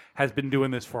ride has been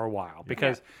doing this for a while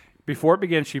because before it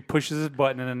begins, she pushes this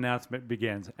button and an announcement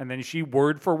begins. And then she,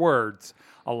 word for words,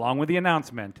 along with the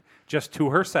announcement, just to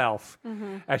herself,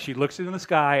 as she looks into the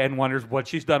sky and wonders what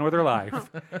she's done with her life.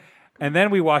 And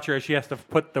then we watch her as she has to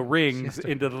put the rings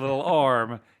into the little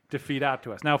arm to feed out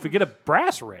to us. Now, if we get a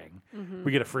brass ring,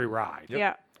 we get a free ride.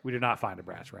 Yeah. We did not find a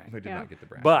brass ring. They did Yeah. not get the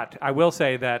brass. But I will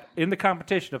say that in the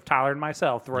competition of Tyler and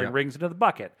myself throwing Yep. rings into the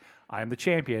bucket, I am the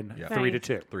champion, Yep.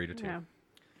 3-2. 3-2. Yeah.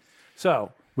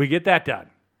 So we get that done.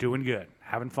 Doing good.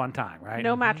 Having fun time, right?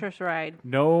 No mattress ride.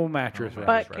 No mattress. But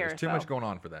ride. There's too carousel. much going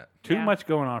on for that. Too Yeah. much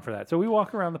going on for that. So we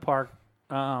walk around the park.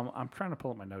 I'm trying to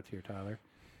pull up my notes here, Tyler.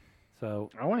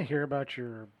 So I want to hear about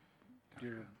your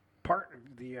park,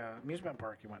 the amusement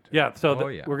park you went to. yeah, so Oh,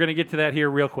 yeah. we're going to get to that here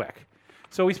real quick.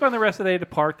 So we spend the rest of the day at the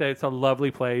park. It's a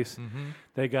lovely place.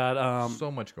 They got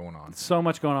So much going on. so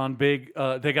much going on. Big.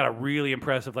 They got a really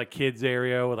impressive like kids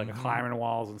area with like a climbing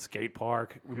walls and skate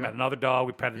park. We met another dog.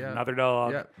 We petted Yeah. another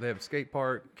dog. Yeah, they have skate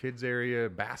park, kids area,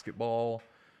 basketball,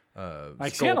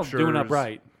 Like Seattle's doing up sculptures.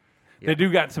 right. Yeah. They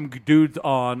do got some dudes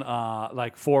on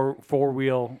like four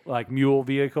wheel like mule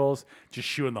vehicles just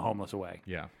shooing the homeless away.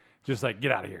 Yeah. Just like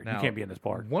get out of here. Now, You can't be in this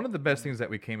park. One of the best things that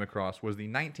we came across was the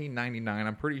 1999,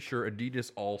 I'm pretty sure,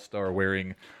 Adidas All-Star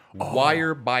wearing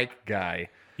wire bike guy.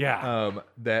 Yeah.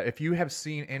 That if you have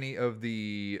seen any of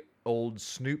the old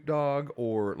Snoop Dogg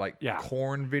or like Yeah.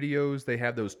 Korn videos, they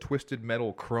have those twisted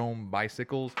metal chrome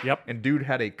bicycles. Yep. And dude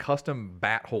had a custom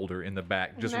bat holder in the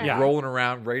back, just Nice. Yeah. rolling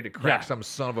around, ready to crack Yeah. some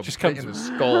son of a Just bitch comes in the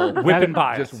skull. Whipping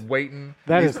by just us. waiting.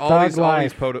 That These- is all thug these, all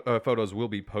these life. photos will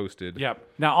be posted. Yep.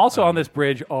 Now, also on this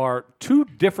bridge are two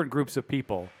different groups of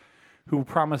people who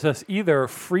promise us either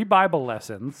free Bible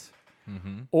lessons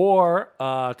or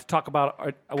to talk about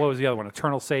what was the other one?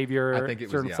 Eternal Savior, I think it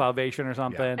was, eternal yeah. salvation or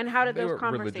something. And how did They those were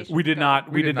religious. conversations We did go?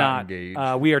 not. We did not engage.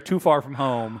 We are too far from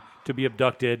home to be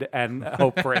abducted and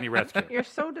hope for any rescue. You're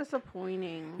so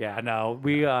disappointing. Yeah, no,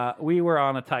 we were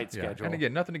on a tight Yeah. schedule. And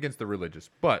again, nothing against the religious,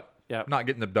 but Yep. not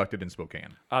getting abducted in Spokane.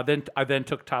 Then I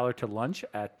took Tyler to lunch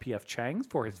at PF Chang's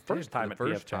for his first For time the at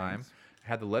first PF time. Chang's.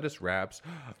 Had the lettuce wraps.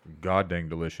 God dang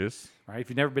delicious. All right,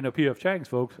 if you've never been to PF Chang's,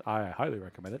 folks, I highly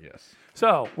recommend it. Yes.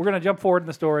 So we're gonna jump forward in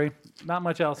the story. Not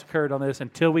much else occurred on this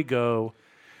until we go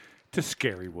to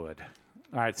Scarywood.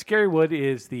 All right, Scarywood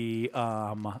is the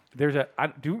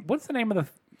what's the name of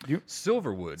the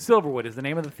Silverwood. Silverwood is the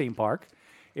name of the theme park.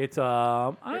 It's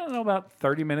I don't know, about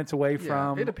 30 minutes away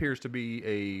from it appears to be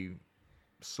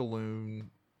a saloon,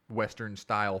 Western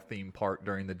style theme park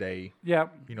during the day. yeah.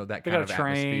 You know, that They kind got a of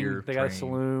train. atmosphere. They got a train.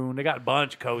 saloon. They got a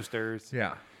bunch of coasters.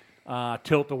 Yeah.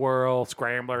 Tilt the Whirl,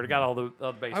 Scrambler. They got all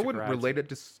the basic. I wouldn't rides. relate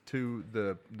it to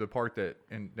the park that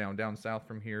down south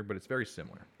from here, but it's very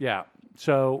similar. Yeah.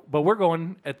 So, but we're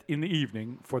going in the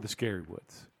evening for the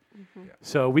Scarywoods. Mm-hmm. Yeah.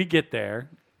 So we get there.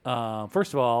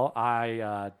 First of all,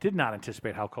 I did not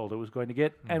anticipate how cold it was going to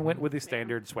get, and went with the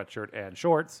standard sweatshirt and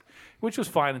shorts, which was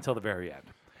fine until the very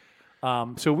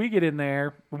end. So we get in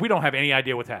there. We don't have any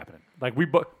idea what's happening. Like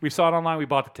we saw it online. We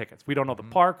bought the tickets. We don't know the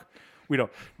park. We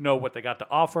don't know what they got to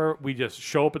offer. We just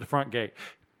show up at the front gate.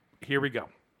 Here we go.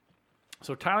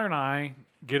 So Tyler and I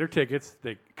get her tickets.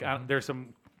 There's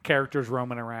some characters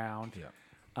roaming around.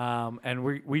 Yeah. And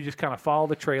we just kind of follow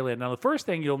the trail in. Now, the first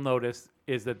thing you'll notice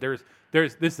is that this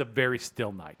is a very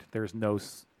still night. There's no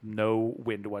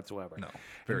wind whatsoever. No, And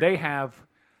very they quiet. have,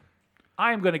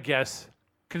 I'm going to guess,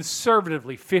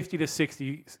 conservatively 50 to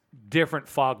 60 different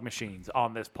fog machines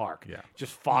on this park. Yeah.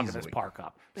 Just fogging this Easily. park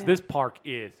up. So this park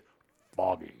is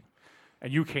foggy,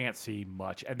 and you can't see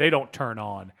much, and they don't turn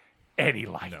on any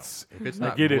lights. If it's Like,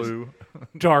 not it is blue,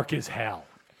 dark as hell,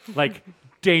 like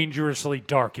dangerously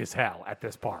dark as hell at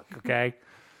this park. Okay,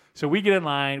 so we get in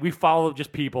line, we follow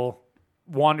just people,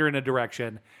 wander in a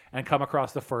direction, and come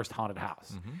across the first haunted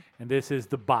house, and this is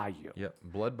the Bayou, yep,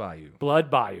 Blood Bayou. Blood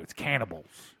Bayou. It's cannibals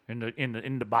in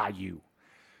the Bayou.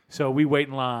 So we wait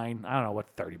in line. I don't know what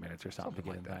 30 minutes or something to get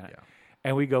like in that, that. yeah.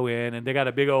 And we go in, and they got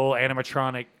a big old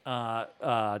animatronic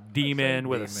demon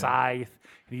with a demon. scythe.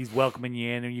 And he's welcoming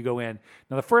you in, and you go in.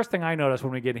 Now, the first thing I notice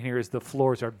when we get in here is the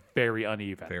floors are very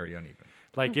uneven. Very uneven.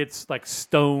 Like it's like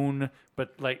stone,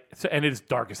 but like, and it is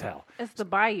dark as hell. It's the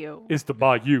bayou. It's the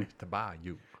Bayou. The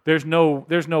Bayou. There's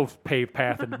no paved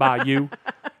path in the Bayou.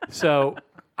 So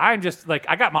I'm just like,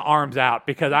 I got my arms out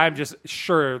because I'm just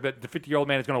sure that the 50-year-old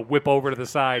man is going to whip over to the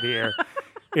side here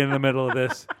in the middle of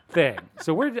this thing.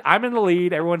 So I'm in the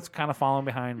lead. Everyone's kind of following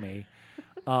behind me.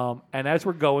 And as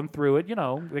we're going through it,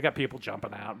 they got people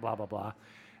jumping out, blah, blah, blah.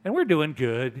 And we're doing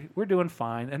good. We're doing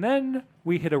fine. And then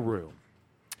we hit a room.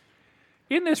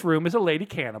 In this room is a lady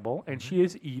cannibal, and she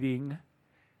is eating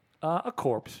a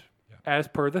corpse, as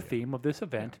per the theme of this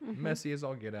event. Messy as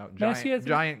all get out. Messy Giant, as-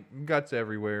 giant guts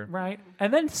everywhere. Right.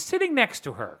 And then sitting next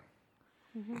to her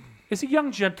is a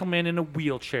young gentleman in a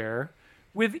wheelchair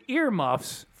with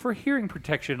earmuffs for hearing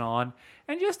protection on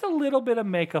and just a little bit of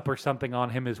makeup or something on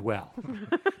him as well.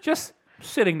 Just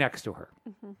sitting next to her.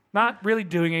 Not really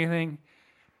doing anything,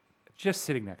 just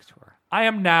sitting next to her. I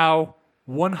am now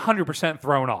 100%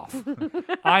 thrown off.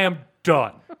 I am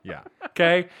done. Yeah.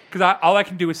 Okay? Because all I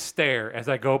can do is stare as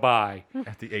I go by.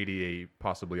 At the ADA,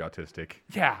 possibly autistic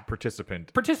Yeah.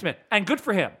 participant. And good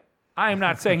for him. I am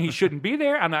not saying he shouldn't be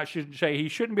there. I'm not saying he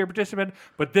shouldn't be a participant,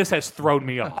 but this has thrown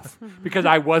me off because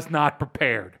I was not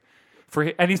prepared for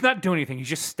him. And he's not doing anything. He's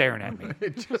just staring at me.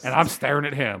 And I'm staring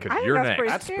at him, I think You're that's next. pretty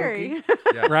That's scary.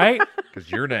 Yeah. right? Because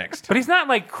you're next. But he's not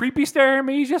like creepy staring at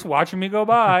me. He's just watching me go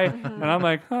by. And I'm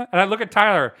like, huh? And I look at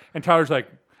Tyler, and Tyler's like,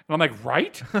 and I'm like,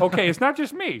 right? Okay, it's not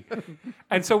just me.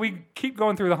 And so we keep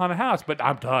going through the haunted house, but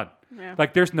I'm done. Yeah.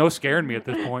 Like, there's no scaring me at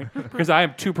this point because I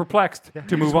am too perplexed to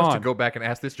He move just wants on. to go back and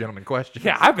ask this gentleman questions.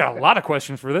 Yeah, I've got a lot of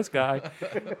questions for this guy,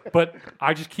 but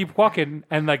I just keep walking,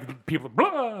 and like people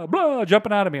blah blah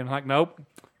jumping out of me, and I'm like, nope,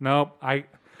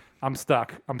 I'm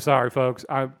stuck. I'm sorry, folks.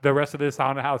 The rest of this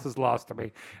haunted house is lost to me,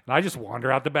 and I just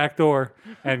wander out the back door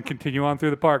and continue on through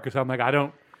the park because I'm like, I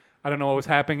don't know what was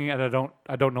happening, and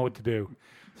I don't know what to do,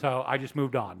 so I just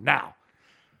moved on. Now,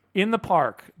 in the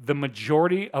park, the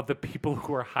majority of the people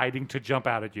who are hiding to jump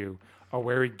out at you are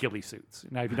wearing ghillie suits.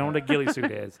 Now, if you don't know what a ghillie suit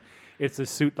is, it's a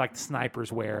suit like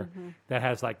snipers wear that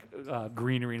has like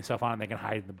greenery and stuff on it. And they can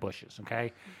hide in the bushes.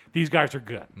 Okay, these guys are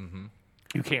good.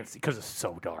 You can't see because it's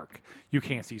so dark. You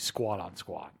can't see squat on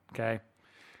squat. Okay,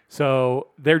 so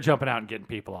they're jumping out and getting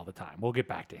people all the time. We'll get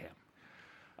back to him.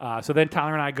 So then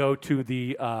Tyler and I go to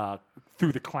the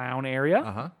through the clown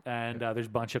area, and there's a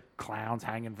bunch of clowns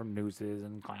hanging from nooses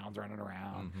and clowns running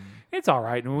around. It's all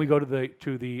right. And when we go to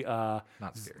the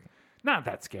Not scary. not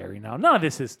that scary. No, none of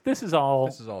this is all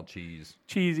This is all cheese.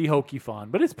 cheesy, hokey fun,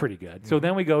 but it's pretty good. So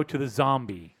then we go to the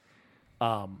zombie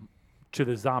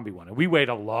one, and we wait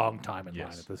a long time in line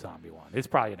Yes. at the zombie one. It's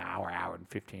probably an hour and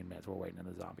 15 minutes. We're waiting in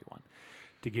the zombie one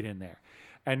to get in there,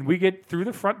 and we get through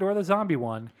the front door of the zombie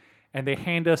one, and they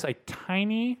hand us a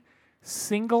tiny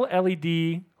single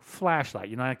LED flashlight.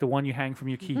 You know, like the one you hang from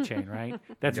your keychain, right?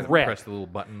 That's You gotta red. press the little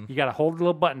button. You got to hold the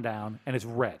little button down, and it's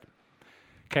red.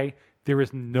 Okay, there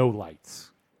is no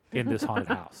lights in this haunted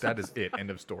house. That is it. End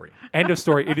of story. End of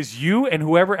story. It is you and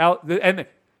whoever else. And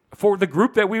for the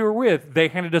group that we were with, they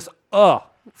handed us a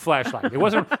flashlight. It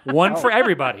wasn't one for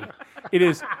everybody. It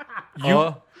is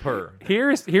you. Per.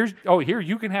 Here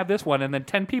you can have this one, and then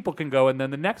 10 people can go, and then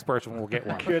the next person will get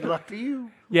one. Good luck to you.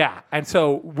 Yeah, and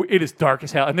so it is dark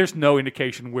as hell, and there's no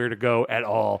indication where to go at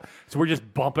all. So we're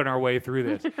just bumping our way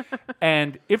through this.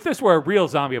 And if this were a real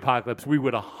zombie apocalypse, we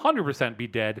would 100% be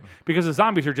dead because the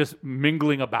zombies are just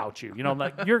mingling about you. You know,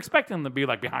 like you're expecting them to be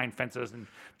like behind fences and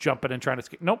jumping and trying to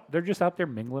escape. Nope, they're just out there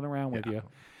mingling around with you.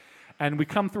 And we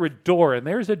come through a door, and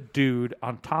there's a dude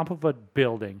on top of a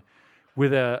building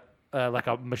with like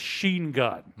a machine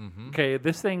gun. Okay,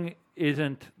 this thing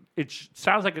isn't. It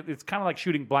sounds like it's kind of like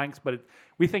shooting blanks, but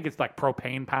we think it's like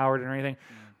propane powered and everything.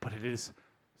 But it is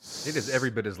It is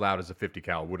every bit as loud as a 50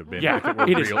 cal would have been. Yeah, if it were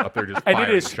it is. real up there just And firing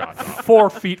it is shots off. 4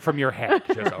 feet from your head.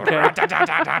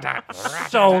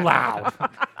 So loud.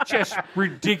 Just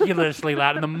ridiculously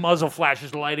loud. And the muzzle flash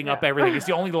is lighting up everything. It's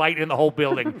the only light in the whole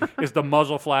building is the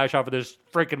muzzle flash off of this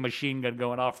freaking machine gun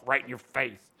going off right in your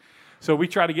face. So we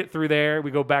try to get through there. We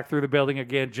go back through the building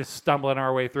again, just stumbling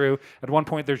our way through. At one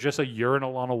point, there's just a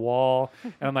urinal on a wall.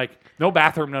 And I'm like, no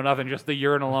bathroom, no nothing, just the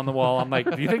urinal on the wall. I'm like,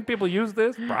 do you think people use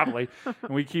this? Probably. And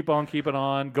we keep on keeping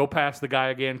on, go past the guy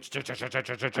again.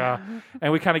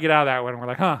 And we kind of get out of that one. And we're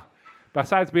like, huh.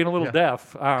 Besides being a little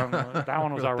deaf, that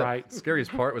one was all right. The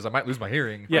scariest part was I might lose my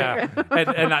hearing. Yeah.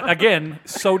 and again,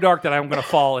 so dark that I'm going to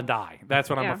fall and die. That's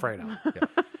what I'm Yeah. afraid of.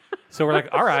 Yeah. So we're like,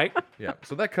 all right. Yeah.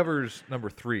 So that covers number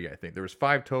 3, I think. There was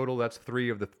 5 total. That's 3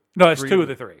 of the... No, it's 2 of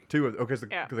the 3. 2 of... Okay,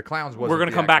 Yeah. the clowns was We're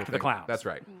gonna come back to the clowns. That's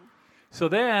right. So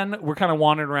then we're kind of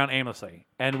wandering around aimlessly,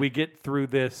 and we get through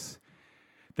this.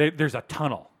 There's a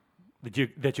tunnel that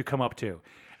you come up to,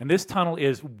 and this tunnel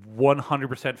is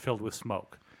 100% filled with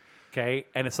smoke. Okay,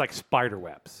 and it's like spider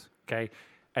webs. Okay,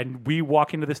 and we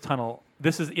walk into this tunnel.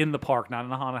 This is in the park, not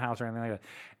in a haunted house or anything like that.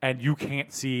 And you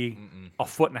can't see a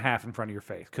foot and a half in front of your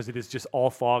face because it is just all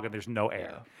fog and there's no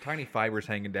air. Tiny fibers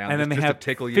hanging down. And then they just have to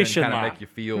tickle you and fishing kind of line. make you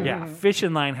feel... Yeah,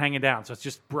 fishing line hanging down, so it's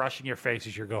just brushing your face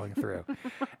as you're going through.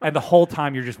 And the whole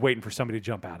time you're just waiting for somebody to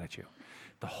jump out at you.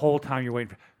 The whole time you're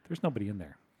waiting there's nobody in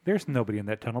there. There's nobody in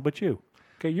that tunnel but you.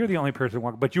 Okay, you're the only person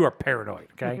walking, but you are paranoid,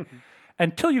 okay?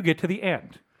 Until you get to the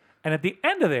end. And at the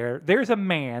end of there's a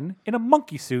man in a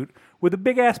monkey suit with a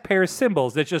big-ass pair of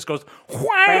cymbals that just goes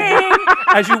whang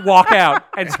as you walk out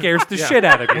and scares the shit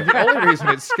out of you. And the only reason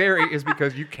it's scary is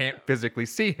because you can't physically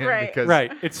see him. Right. Because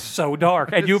Right, it's so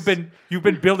dark, and you've been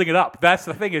building it up. That's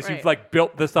the thing is you've Right. like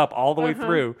built this up all the way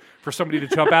through for somebody to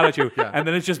jump out at you, and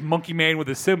then it's just Monkey Man with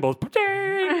his cymbals,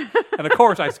 and of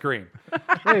course I scream.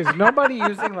 Wait, is nobody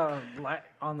using the light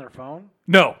on their phone?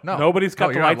 No, No. nobody's got No,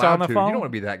 the you're not lights on allowed the to. phone. You don't want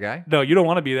to be that guy. No, you don't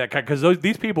want to be that guy because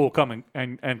these people will come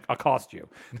and accost you.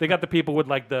 They got the people with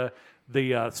like the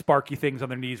sparky things on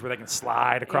their knees where they can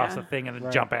slide across Yeah. the thing and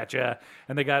then jump at you.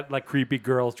 And they got like creepy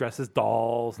girls dressed as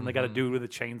dolls, and they got a Mm-hmm. dude with a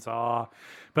chainsaw.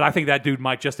 But I think that dude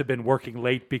might just have been working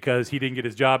late because he didn't get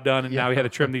his job done, and now he had to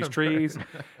trim these trees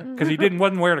because he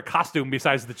wasn't wearing a costume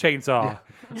besides the chainsaw.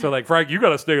 So like, Frank, you got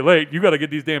to stay late. You got to get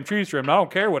these damn trees trimmed. I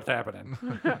don't care what's happening.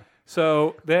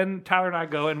 So then Tyler and I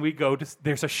go, and we go to,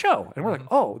 there's a show. And we're like,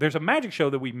 oh, there's a magic show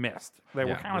that we missed. That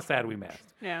we're Yeah, kind of sad we missed.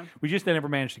 Yeah. We just never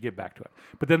managed to get back to it.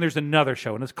 But then there's another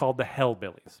show, and it's called The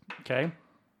Hellbillies. Okay?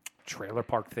 Trailer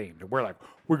park themed. And we're like,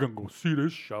 we're going to go see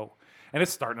this show. And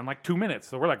it's starting in like 2 minutes.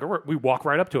 So we're like, we walk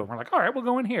right up to it. We're like, all right, we'll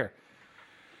go in here.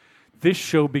 This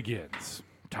show begins.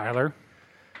 Tyler,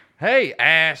 Hey,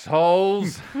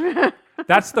 assholes.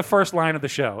 that's the first line of the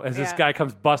show as this Yeah. guy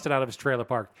comes busted out of his trailer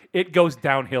park. It goes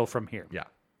downhill from here. Yeah.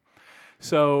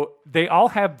 So they all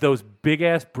have those big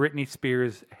ass Britney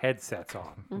Spears headsets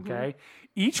on. Okay.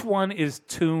 Each one is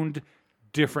tuned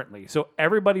differently. So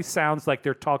everybody sounds like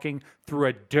they're talking through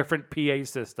a different PA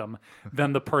system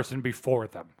than the person before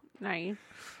them. Nice.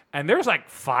 And there's like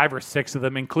 5 or 6 of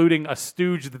them, including a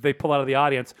stooge that they pull out of the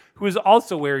audience who is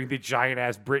also wearing the giant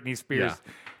ass Britney Spears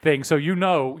thing. So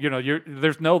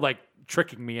there's no like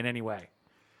tricking me in any way.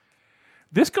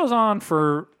 This goes on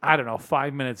for, I don't know,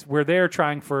 5 minutes where they're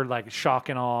trying for like shock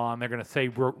and awe, and they're going to say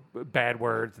bad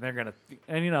words, and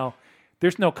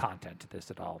there's no content to this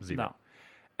at all. Zero. No.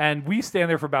 And we stand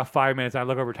there for about 5 minutes. I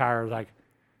look over at Tyler, I was like,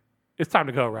 it's time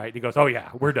to go, right? He goes, oh yeah,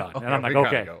 we're done. And I'm like, We gotta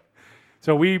okay. go.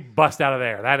 So we bust out of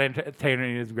there. That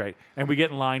entertainment is great. And we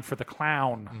get in line for the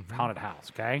clown haunted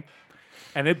house, okay?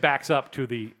 And it backs up to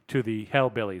the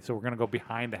Hellbilly. So we're going to go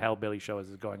behind the Hellbilly show as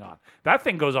it's going on. That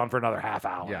thing goes on for another half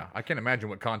hour. Yeah, I can't imagine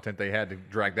what content they had to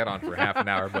drag that on for half an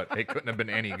hour, but it couldn't have been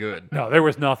any good. No, there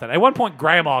was nothing. At one point,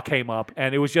 Grandma came up,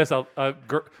 and it was just a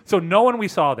girl. So no one we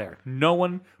saw there, no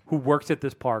one who works at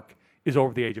this park is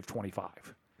over the age of 25.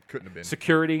 Couldn't have been.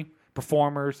 Security,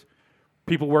 performers,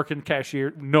 people working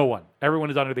cashier, no one. Everyone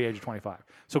is under the age of 25.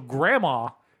 So Grandma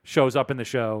shows up in the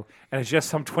show, and it's just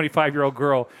some 25-year-old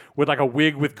girl with like a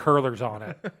wig with curlers on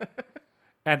it.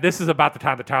 And this is about the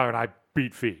time that Tyler and I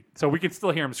beat feet. So we can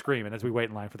still hear him screaming as we wait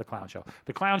in line for the clown show.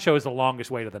 The clown show is the longest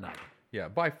wait of the night. Yeah,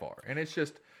 by far. And it's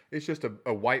just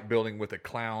a white building with a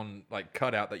clown like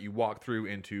cutout that you walk through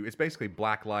into. It's basically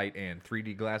black light and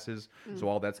 3D glasses, so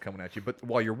all that's coming at you. But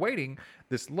while you're waiting,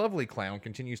 this lovely clown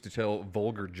continues to tell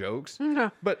vulgar jokes,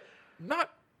 but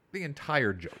not the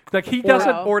entire joke. Like he Or,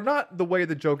 doesn't or not the way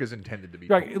the joke is intended to be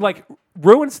like, told. like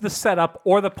ruins the setup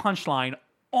or the punchline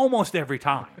almost every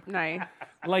time. Nice.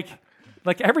 Like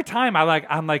like every time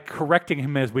I'm like correcting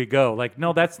him as we go. Like,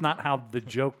 no, that's not how the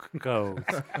joke goes.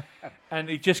 And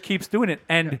he just keeps doing it.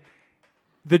 And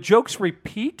the jokes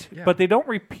repeat, but they don't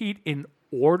repeat in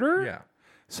order. Yeah.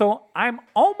 So I'm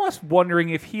almost wondering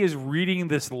if he is reading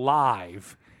this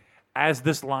live as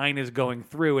this line is going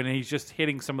through and he's just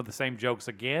hitting some of the same jokes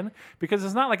again, because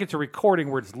it's not like it's a recording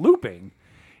where it's looping.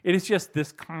 It is just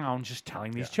this clown just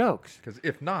telling these jokes. Because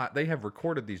if not, they have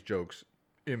recorded these jokes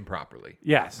improperly.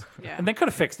 Yes. Yeah. And they could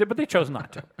have fixed it, but they chose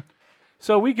not to.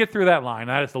 So we get through that line.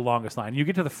 That is the longest line. You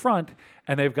get to the front,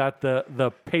 and they've got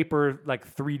the paper,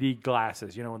 like 3D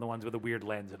glasses, you know, and the ones with the weird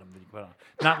lens in them that you put on.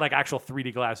 Not like actual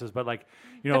 3D glasses, but like,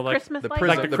 you know, The like Christmas The lights?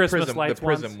 prism, Like the Christmas lights the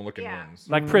prism ones? looking Yeah. ones.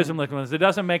 like prism looking ones. It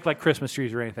doesn't make like Christmas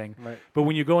trees or anything. Right. But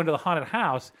when you go into the haunted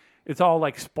house, it's all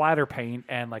like splatter paint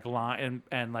and like line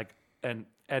and like and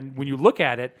when you look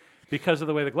at it, because of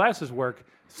the way the glasses work,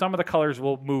 some of the colors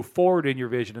will move forward in your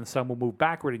vision and some will move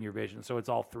backward in your vision. So it's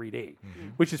all 3D,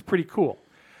 which is pretty cool.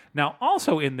 Now,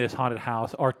 also in this haunted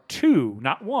house are two,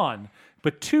 not one,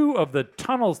 but two of the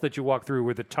tunnels that you walk through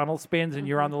where the tunnel spins and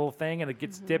you're on the little thing and it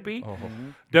gets tippy.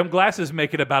 Them glasses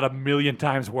make it about 1,000,000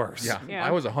 times worse. Yeah. Yeah.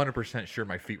 I was 100% sure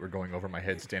my feet were going over my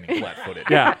head standing flat-footed.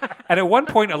 Yeah. And at one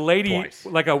point, a lady, Twice.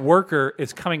 like a worker,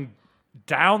 is coming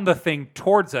down the thing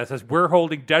towards us as we're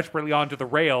holding desperately onto the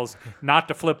rails not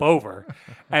to flip over.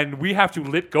 And we have to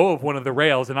let go of one of the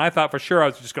rails. And I thought for sure I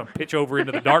was just going to pitch over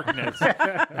into the darkness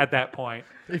at that point.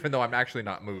 Even though I'm actually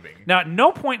not moving. Now, at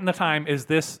no point in the time is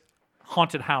this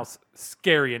haunted house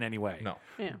scary in any way. No.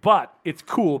 Yeah. But it's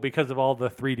cool because of all the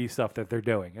 3D stuff that they're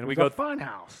doing. And we It's go a fun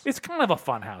house. It's kind of a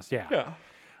fun house, yeah.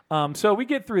 So we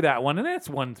get through that one, and that's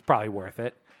one's probably worth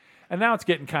it. And now it's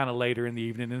getting kind of later in the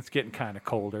evening, and it's getting kind of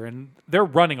colder, and they're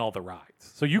running all the rides.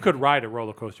 So you could ride a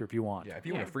roller coaster if you want. Yeah, if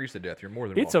you want to freeze to death, you're more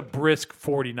than It's a welcome. brisk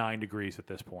 49 degrees at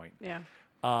this point. Yeah.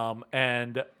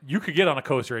 And you could get on a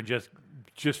coaster and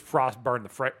just frost burn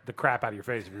the crap out of your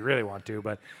face if you really want to.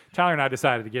 But Tyler and I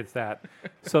decided against that.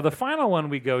 So the final one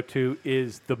we go to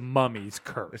is the Mummy's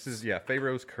Curse. This is,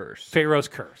 Pharaoh's Curse. Pharaoh's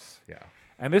Curse. Yeah.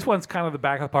 And this one's kind of the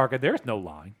back of the park, and there's no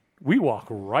line. We walk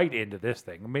right into this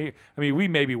thing. I mean, we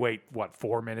maybe wait,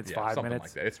 4 minutes, Yeah, 5 something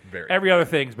minutes? like that. It's very Every other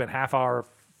thing's been half hour,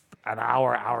 an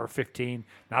hour, hour 15.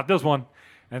 Not this one.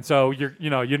 And so you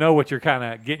know what you're kind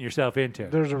of getting yourself into.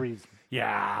 There's a reason.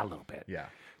 Yeah, a little bit. Yeah.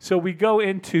 So we go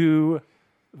into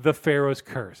the Pharaoh's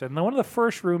Curse. And one of the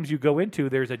first rooms you go into,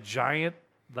 there's a giant,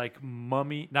 like,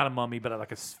 mummy, not a mummy, but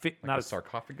like not a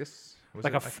sarcophagus? Was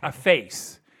like it? a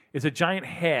face. It's a giant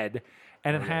head,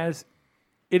 and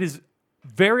it is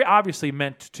very obviously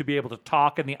meant to be able to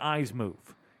talk and the eyes move.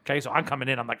 Okay, so I'm coming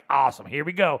in. I'm like, awesome. Here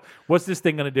we go. What's this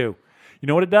thing going to do? You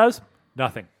know what it does?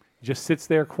 Nothing. It just sits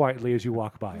there quietly as you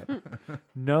walk by it.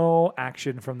 No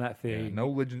action from that thing. No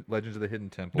Legends of the Hidden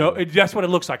Temple. No, that's what it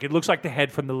looks like. It looks like the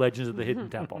head from the Legends of the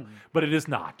Hidden Temple, but it is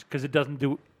not because it doesn't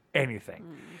do anything.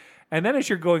 And then as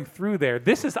you're going through there,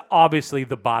 this is obviously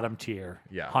the bottom tier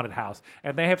haunted house,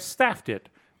 and they have staffed it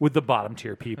with the bottom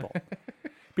tier people.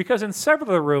 Because in several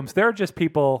of the rooms, there are just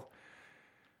people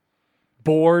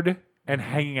bored and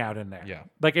hanging out in there. Yeah.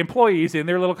 Like employees in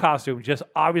their little costume, just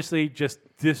obviously just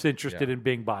disinterested in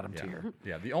being bottom tier.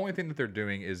 Yeah, the only thing that they're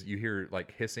doing is you hear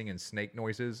like hissing and snake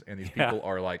noises, and these Yeah. people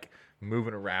are like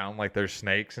moving around like they're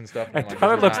snakes and stuff. And, like,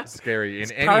 Tyler this is looks- not scary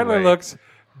in any Tyler way. looks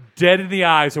dead in the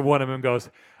eyes of one of them and goes,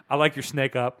 I like your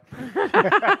snake up.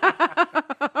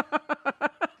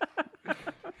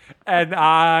 And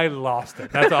I lost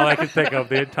it. That's all I could think of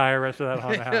the entire rest of that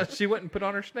haunted Yeah, house. she went and put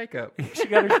on her snake up. She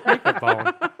got her snake up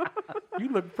on. You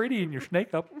look pretty in your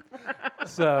snake up.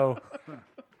 So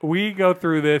we go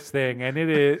through this thing, and it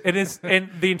is, and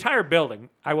the entire building,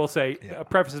 I will say,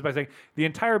 prefaces by saying, the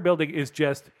entire building is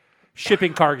just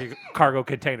shipping cargo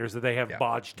containers that they have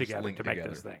bodged just together linked to make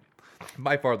together. this thing.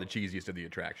 By far the cheesiest of the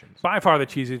attractions. By far the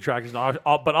cheesy attraction,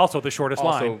 but also the shortest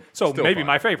Also, line. So still maybe fun.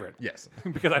 my favorite. Yes.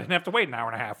 Because I didn't have to wait an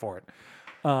hour and a half for it.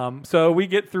 So we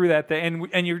get through that thing,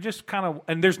 and you're just kind of,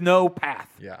 and there's no path.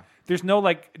 Yeah. There's no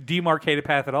like demarcated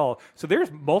path at all. So there's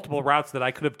multiple routes that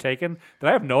I could have taken that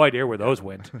I have no idea where those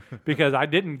went because I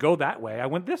didn't go that way. I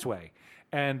went this way.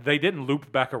 And they didn't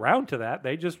loop back around to that.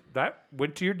 That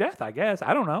went to your death, I guess.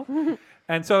 I don't know.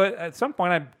 And so at some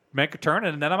point I make a turn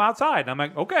and then I'm outside. And I'm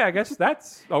like, okay, I guess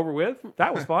that's over with.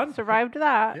 That was fun. Survived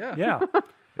that. Yeah.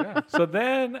 Yeah.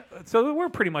 So we're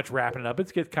pretty much wrapping it up.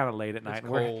 It's getting kind of late at night.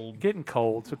 We're cold. getting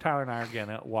cold. So Tyler and I are going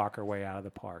to walk our way out of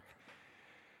the park.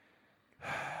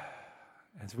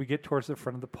 As we get towards the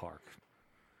front of the park,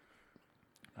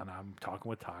 and I'm talking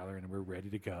with Tyler and we're ready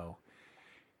to go,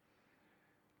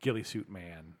 Ghillie Suit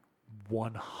Man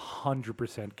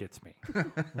 100% gets me.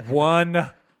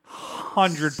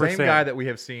 100%. Same guy that we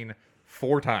have seen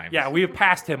 4 times. Yeah, we have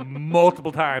passed him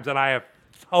multiple times, and I have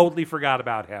totally forgot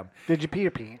about him. Did you pee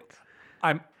your pants?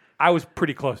 I was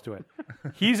pretty close to it.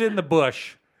 He's in the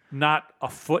bush, not a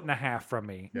foot and a half from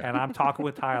me, and I'm talking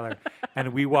with Tyler,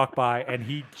 and we walk by, and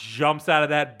he jumps out of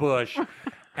that bush,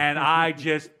 and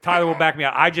Tyler will back me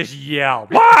up. I just yelled,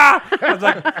 "Ah!" I was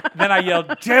like, then I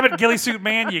yelled, "Damn it, ghillie suit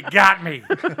man, you got me!"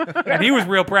 And he was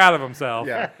real proud of himself.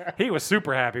 Yeah. He was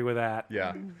super happy with that.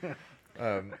 Yeah.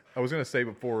 I was gonna say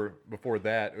before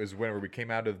that, it was whenever we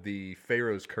came out of the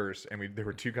Pharaoh's curse, and there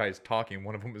were 2 guys talking.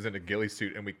 One of them was in a ghillie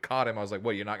suit, and we caught him. I was like,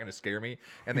 "What? You're not gonna scare me?"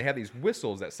 And they had these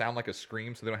whistles that sound like a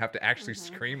scream, so they don't have to actually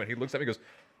scream. And he looks at me, and goes,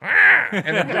 "Ah!"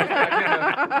 and then jumps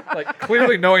back in, like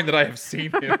clearly knowing that I have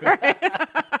seen him,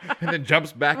 and then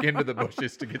jumps back into the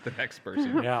bushes to get the next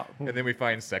person. Yeah. And then we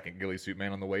find second ghillie suit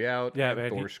man on the way out. Yeah, and man.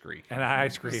 Thor screamed. And I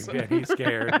screamed, and he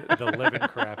scared the living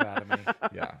crap out of me.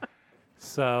 Yeah.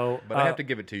 So, But I have to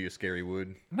give it to you, Scary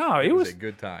Wood. no, it was was a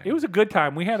good time. It was a good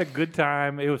time. We had a good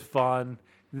time. It was fun.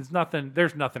 There's nothing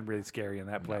really scary in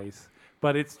that place,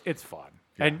 but it's fun.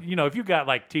 Yeah. And if you got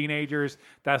like teenagers,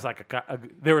 that's like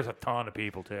there was a ton of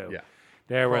people too. Yeah.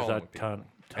 There was Crawling a with people. ton.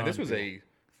 And this of was people. a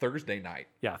Thursday night.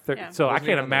 Yeah. Yeah. So I Wasn't can't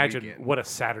even on the imagine weekend. what a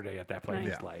Saturday at that place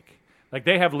Nice. is like. Like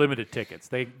they have limited tickets.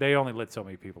 They only let so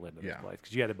many people into this Yeah. place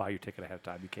because you had to buy your ticket ahead of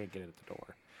time. You can't get it at the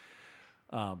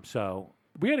door. So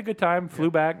we had a good time. Flew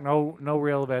back. No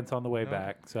real events on the way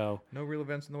back. So No real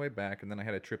events on the way back. And then I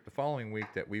had a trip the following week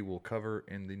that we will cover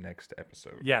in the next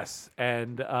episode. yes,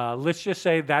 and let's just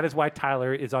say that is why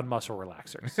Tyler is on muscle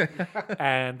relaxers,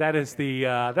 and that is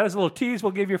a little tease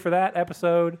we'll give you for that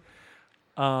episode.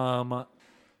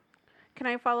 Can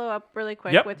I follow up really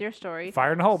quick Yep. with your story?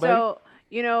 Fire in the hole, baby. So,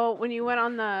 when you went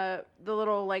on the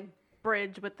little like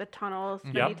bridge with the tunnel,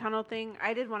 spinny Yep. tunnel thing,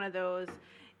 I did one of those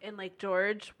in Lake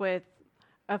George with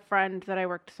a friend that I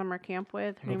worked summer camp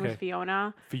with. Her name was Okay.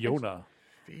 Fiona. Fiona.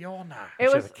 Fiona. It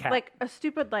She was has a cat. like a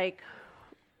stupid like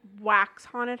wax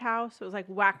haunted house. It was like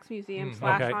wax museum /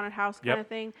 okay. haunted house Yep. kind of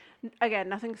thing. Again,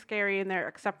 nothing scary in there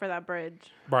except for that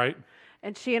bridge. Right.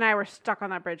 And she and I were stuck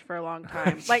on that bridge for a long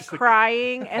time, like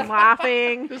crying and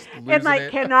laughing, and losing like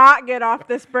it. cannot get off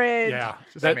this bridge. Yeah.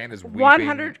 Just That- man is weeping.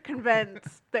 100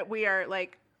 convinced that we are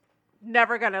like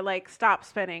never gonna like stop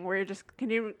spinning. We're just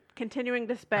continuing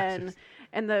to spin,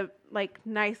 and the like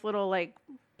nice little like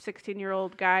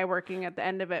 16-year-old guy working at the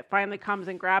end of it finally comes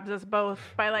and grabs us both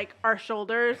by like our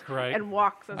shoulders Right. and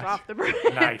walks us off the bridge.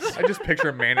 Nice. I just picture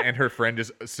Amanda and her friend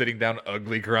just sitting down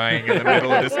ugly crying in the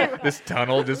middle of this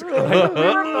tunnel. Just We were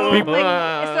both,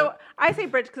 like, so I say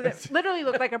bridge because it literally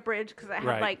looked like a bridge because it had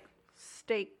Right. like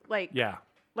stake like Yeah.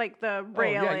 like the yeah,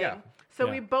 railing. yeah. So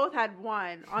Yeah. we both had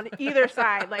one on either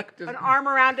side, like an arm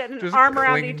around it and an just arm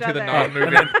around clinging each to the other.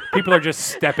 non-moving. People are just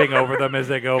stepping over them as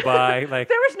they go by. Like,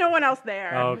 There was no one else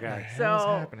there. okay. What's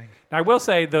So happening? Now, I will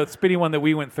say the spinny one that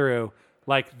we went through,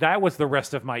 like that was the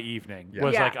rest of my evening. Yeah.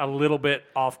 Was Yeah. like a little bit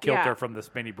off kilter Yeah. from the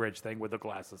spinny bridge thing with the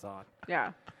glasses on.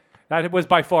 yeah, That was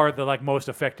by far the like most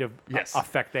effective Yes.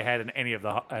 effect they had in any of the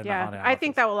yeah. haunted I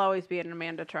think houses. that will always be an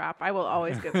Amanda trap. I will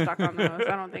always get stuck on those.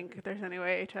 I don't think there's any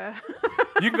way to.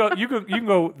 you can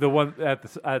go the one at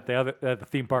the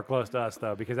theme park close to us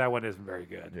though, because that one isn't very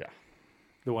good. Yeah.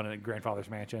 The one in Grandfather's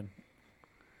Mansion.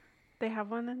 They have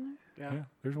one in there. Yeah,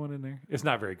 there's one in there. It's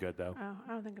not very good though. Oh,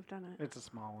 I don't think I've done it. It's a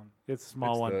small one. It's a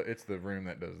small one. It's the room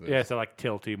that does this. Yeah, it's like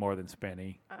tilty more than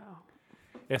spinny. Oh,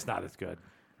 It's not as good.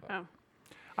 oh,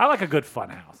 I like a good fun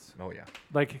house. Oh yeah.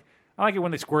 Like I like it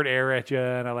when they squirt air at you,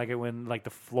 and I like it when like the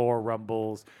floor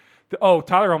rumbles.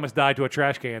 Tyler almost died to a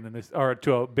trash can in this, or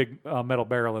to a big metal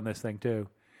barrel in this thing too,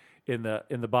 in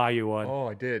the Bayou one. Oh,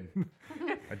 I did.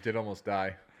 I did almost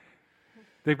die.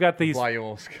 They've got these. Why you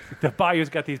almost? The Bayou's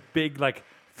got these big like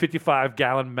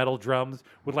 55-gallon metal drums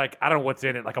with like I don't know what's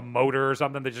in it, like a motor or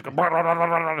something. They just go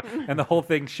and the whole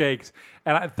thing shakes.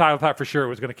 And Tyler thought for sure it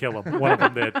was going to kill him. One of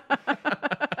them did.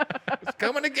 It's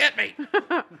coming to get me.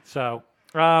 So,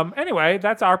 anyway,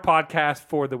 that's our podcast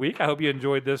for the week. I hope you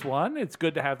enjoyed this one. It's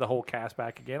good to have the whole cast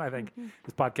back again. I think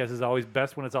this podcast is always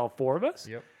best when it's all four of us.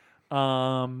 Yep.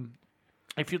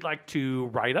 If you'd like to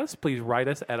write us, please write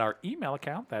us at our email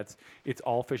account. That's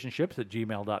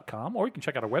itsallfishandchips@gmail.com. Or you can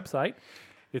check out our website.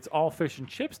 It's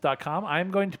allfishandchips.com. I'm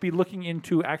going to be looking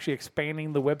into actually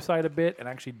expanding the website a bit and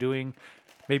actually doing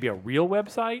maybe a real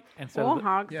website instead oh, of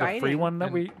how the free exciting! one that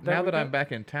And we now we that I'm got.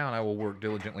 back in town, I will work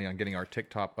diligently on getting our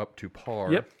TikTok up to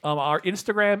par. Yep. Our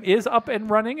Instagram is up and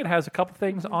running. It has a couple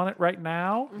things on it right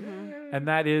now. And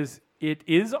that is, it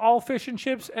is all fish and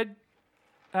chips at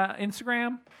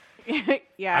Instagram.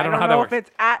 Yeah, I I don't don't know how that know if works.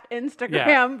 it's at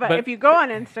Instagram, but but- if you go on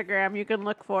Instagram, you can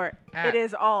look for it. At- It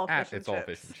is all at fish and it's all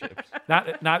chips. fish and chips.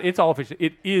 Not it's all fish.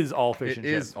 It is all fish It and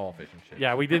is chips. all fish and chips.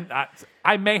 Yeah, we didn't.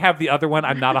 I may have the other one.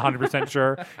 I'm not 100%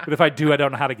 sure, but if I do, I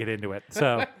don't know how to get into it.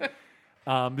 So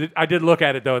I did look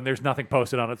at it though, and there's nothing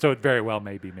posted on it, so it very well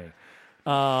may be me.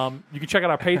 You can check out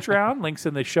our Patreon. Links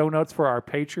in the show notes for our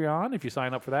Patreon. If you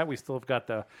sign up for that, we still have got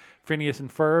the Phineas and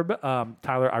Ferb.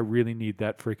 Tyler, I really need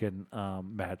that freaking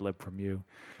Mad Lib from you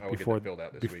We'll get that filled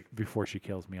out this week. before she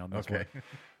kills me on this Okay.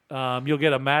 one. You'll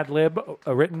get a Mad Lib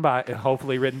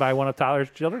hopefully written by one of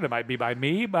Tyler's children. It might be by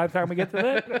me by the time we get to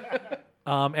that.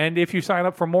 And if you sign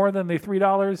up for more than the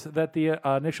 $3 that the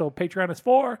initial Patreon is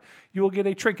for, you will get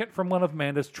a trinket from one of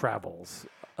Amanda's travels.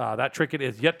 That trinket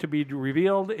is yet to be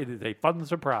revealed. It is a fun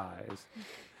surprise.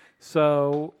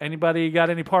 So, anybody got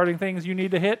any parting things you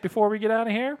need to hit before we get out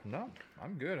of here? No,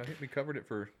 I'm good. I think we covered it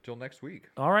for till next week.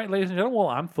 All right, ladies and gentlemen. Well,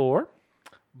 I'm Thor.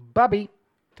 Bubby.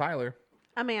 Tyler.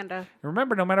 Amanda. And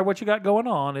remember, no matter what you got going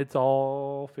on, it's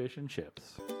all fish and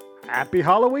chips. Happy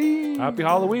Halloween. Happy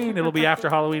Halloween. It'll be after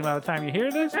Halloween by the time you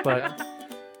hear this, but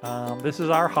this is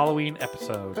our Halloween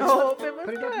episode. I hope it was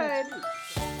Put it up next good.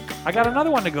 I got another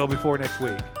one to go before next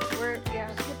week. Skip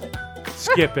it.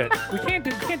 Skip it. We can't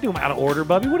do them out of order,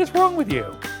 Bubby. What is wrong with you?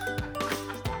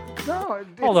 No,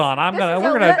 Hold on.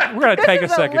 We're gonna This take a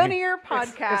is second. linear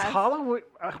It's podcast.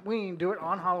 Halloween. Do it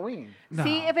on Halloween. No.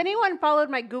 See, if anyone followed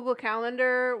my Google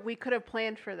Calendar, we could have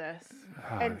planned for this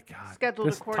and God. scheduled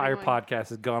This entire accordingly. podcast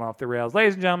has gone off the rails.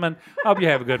 Ladies and gentlemen, hope you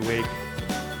have a good week.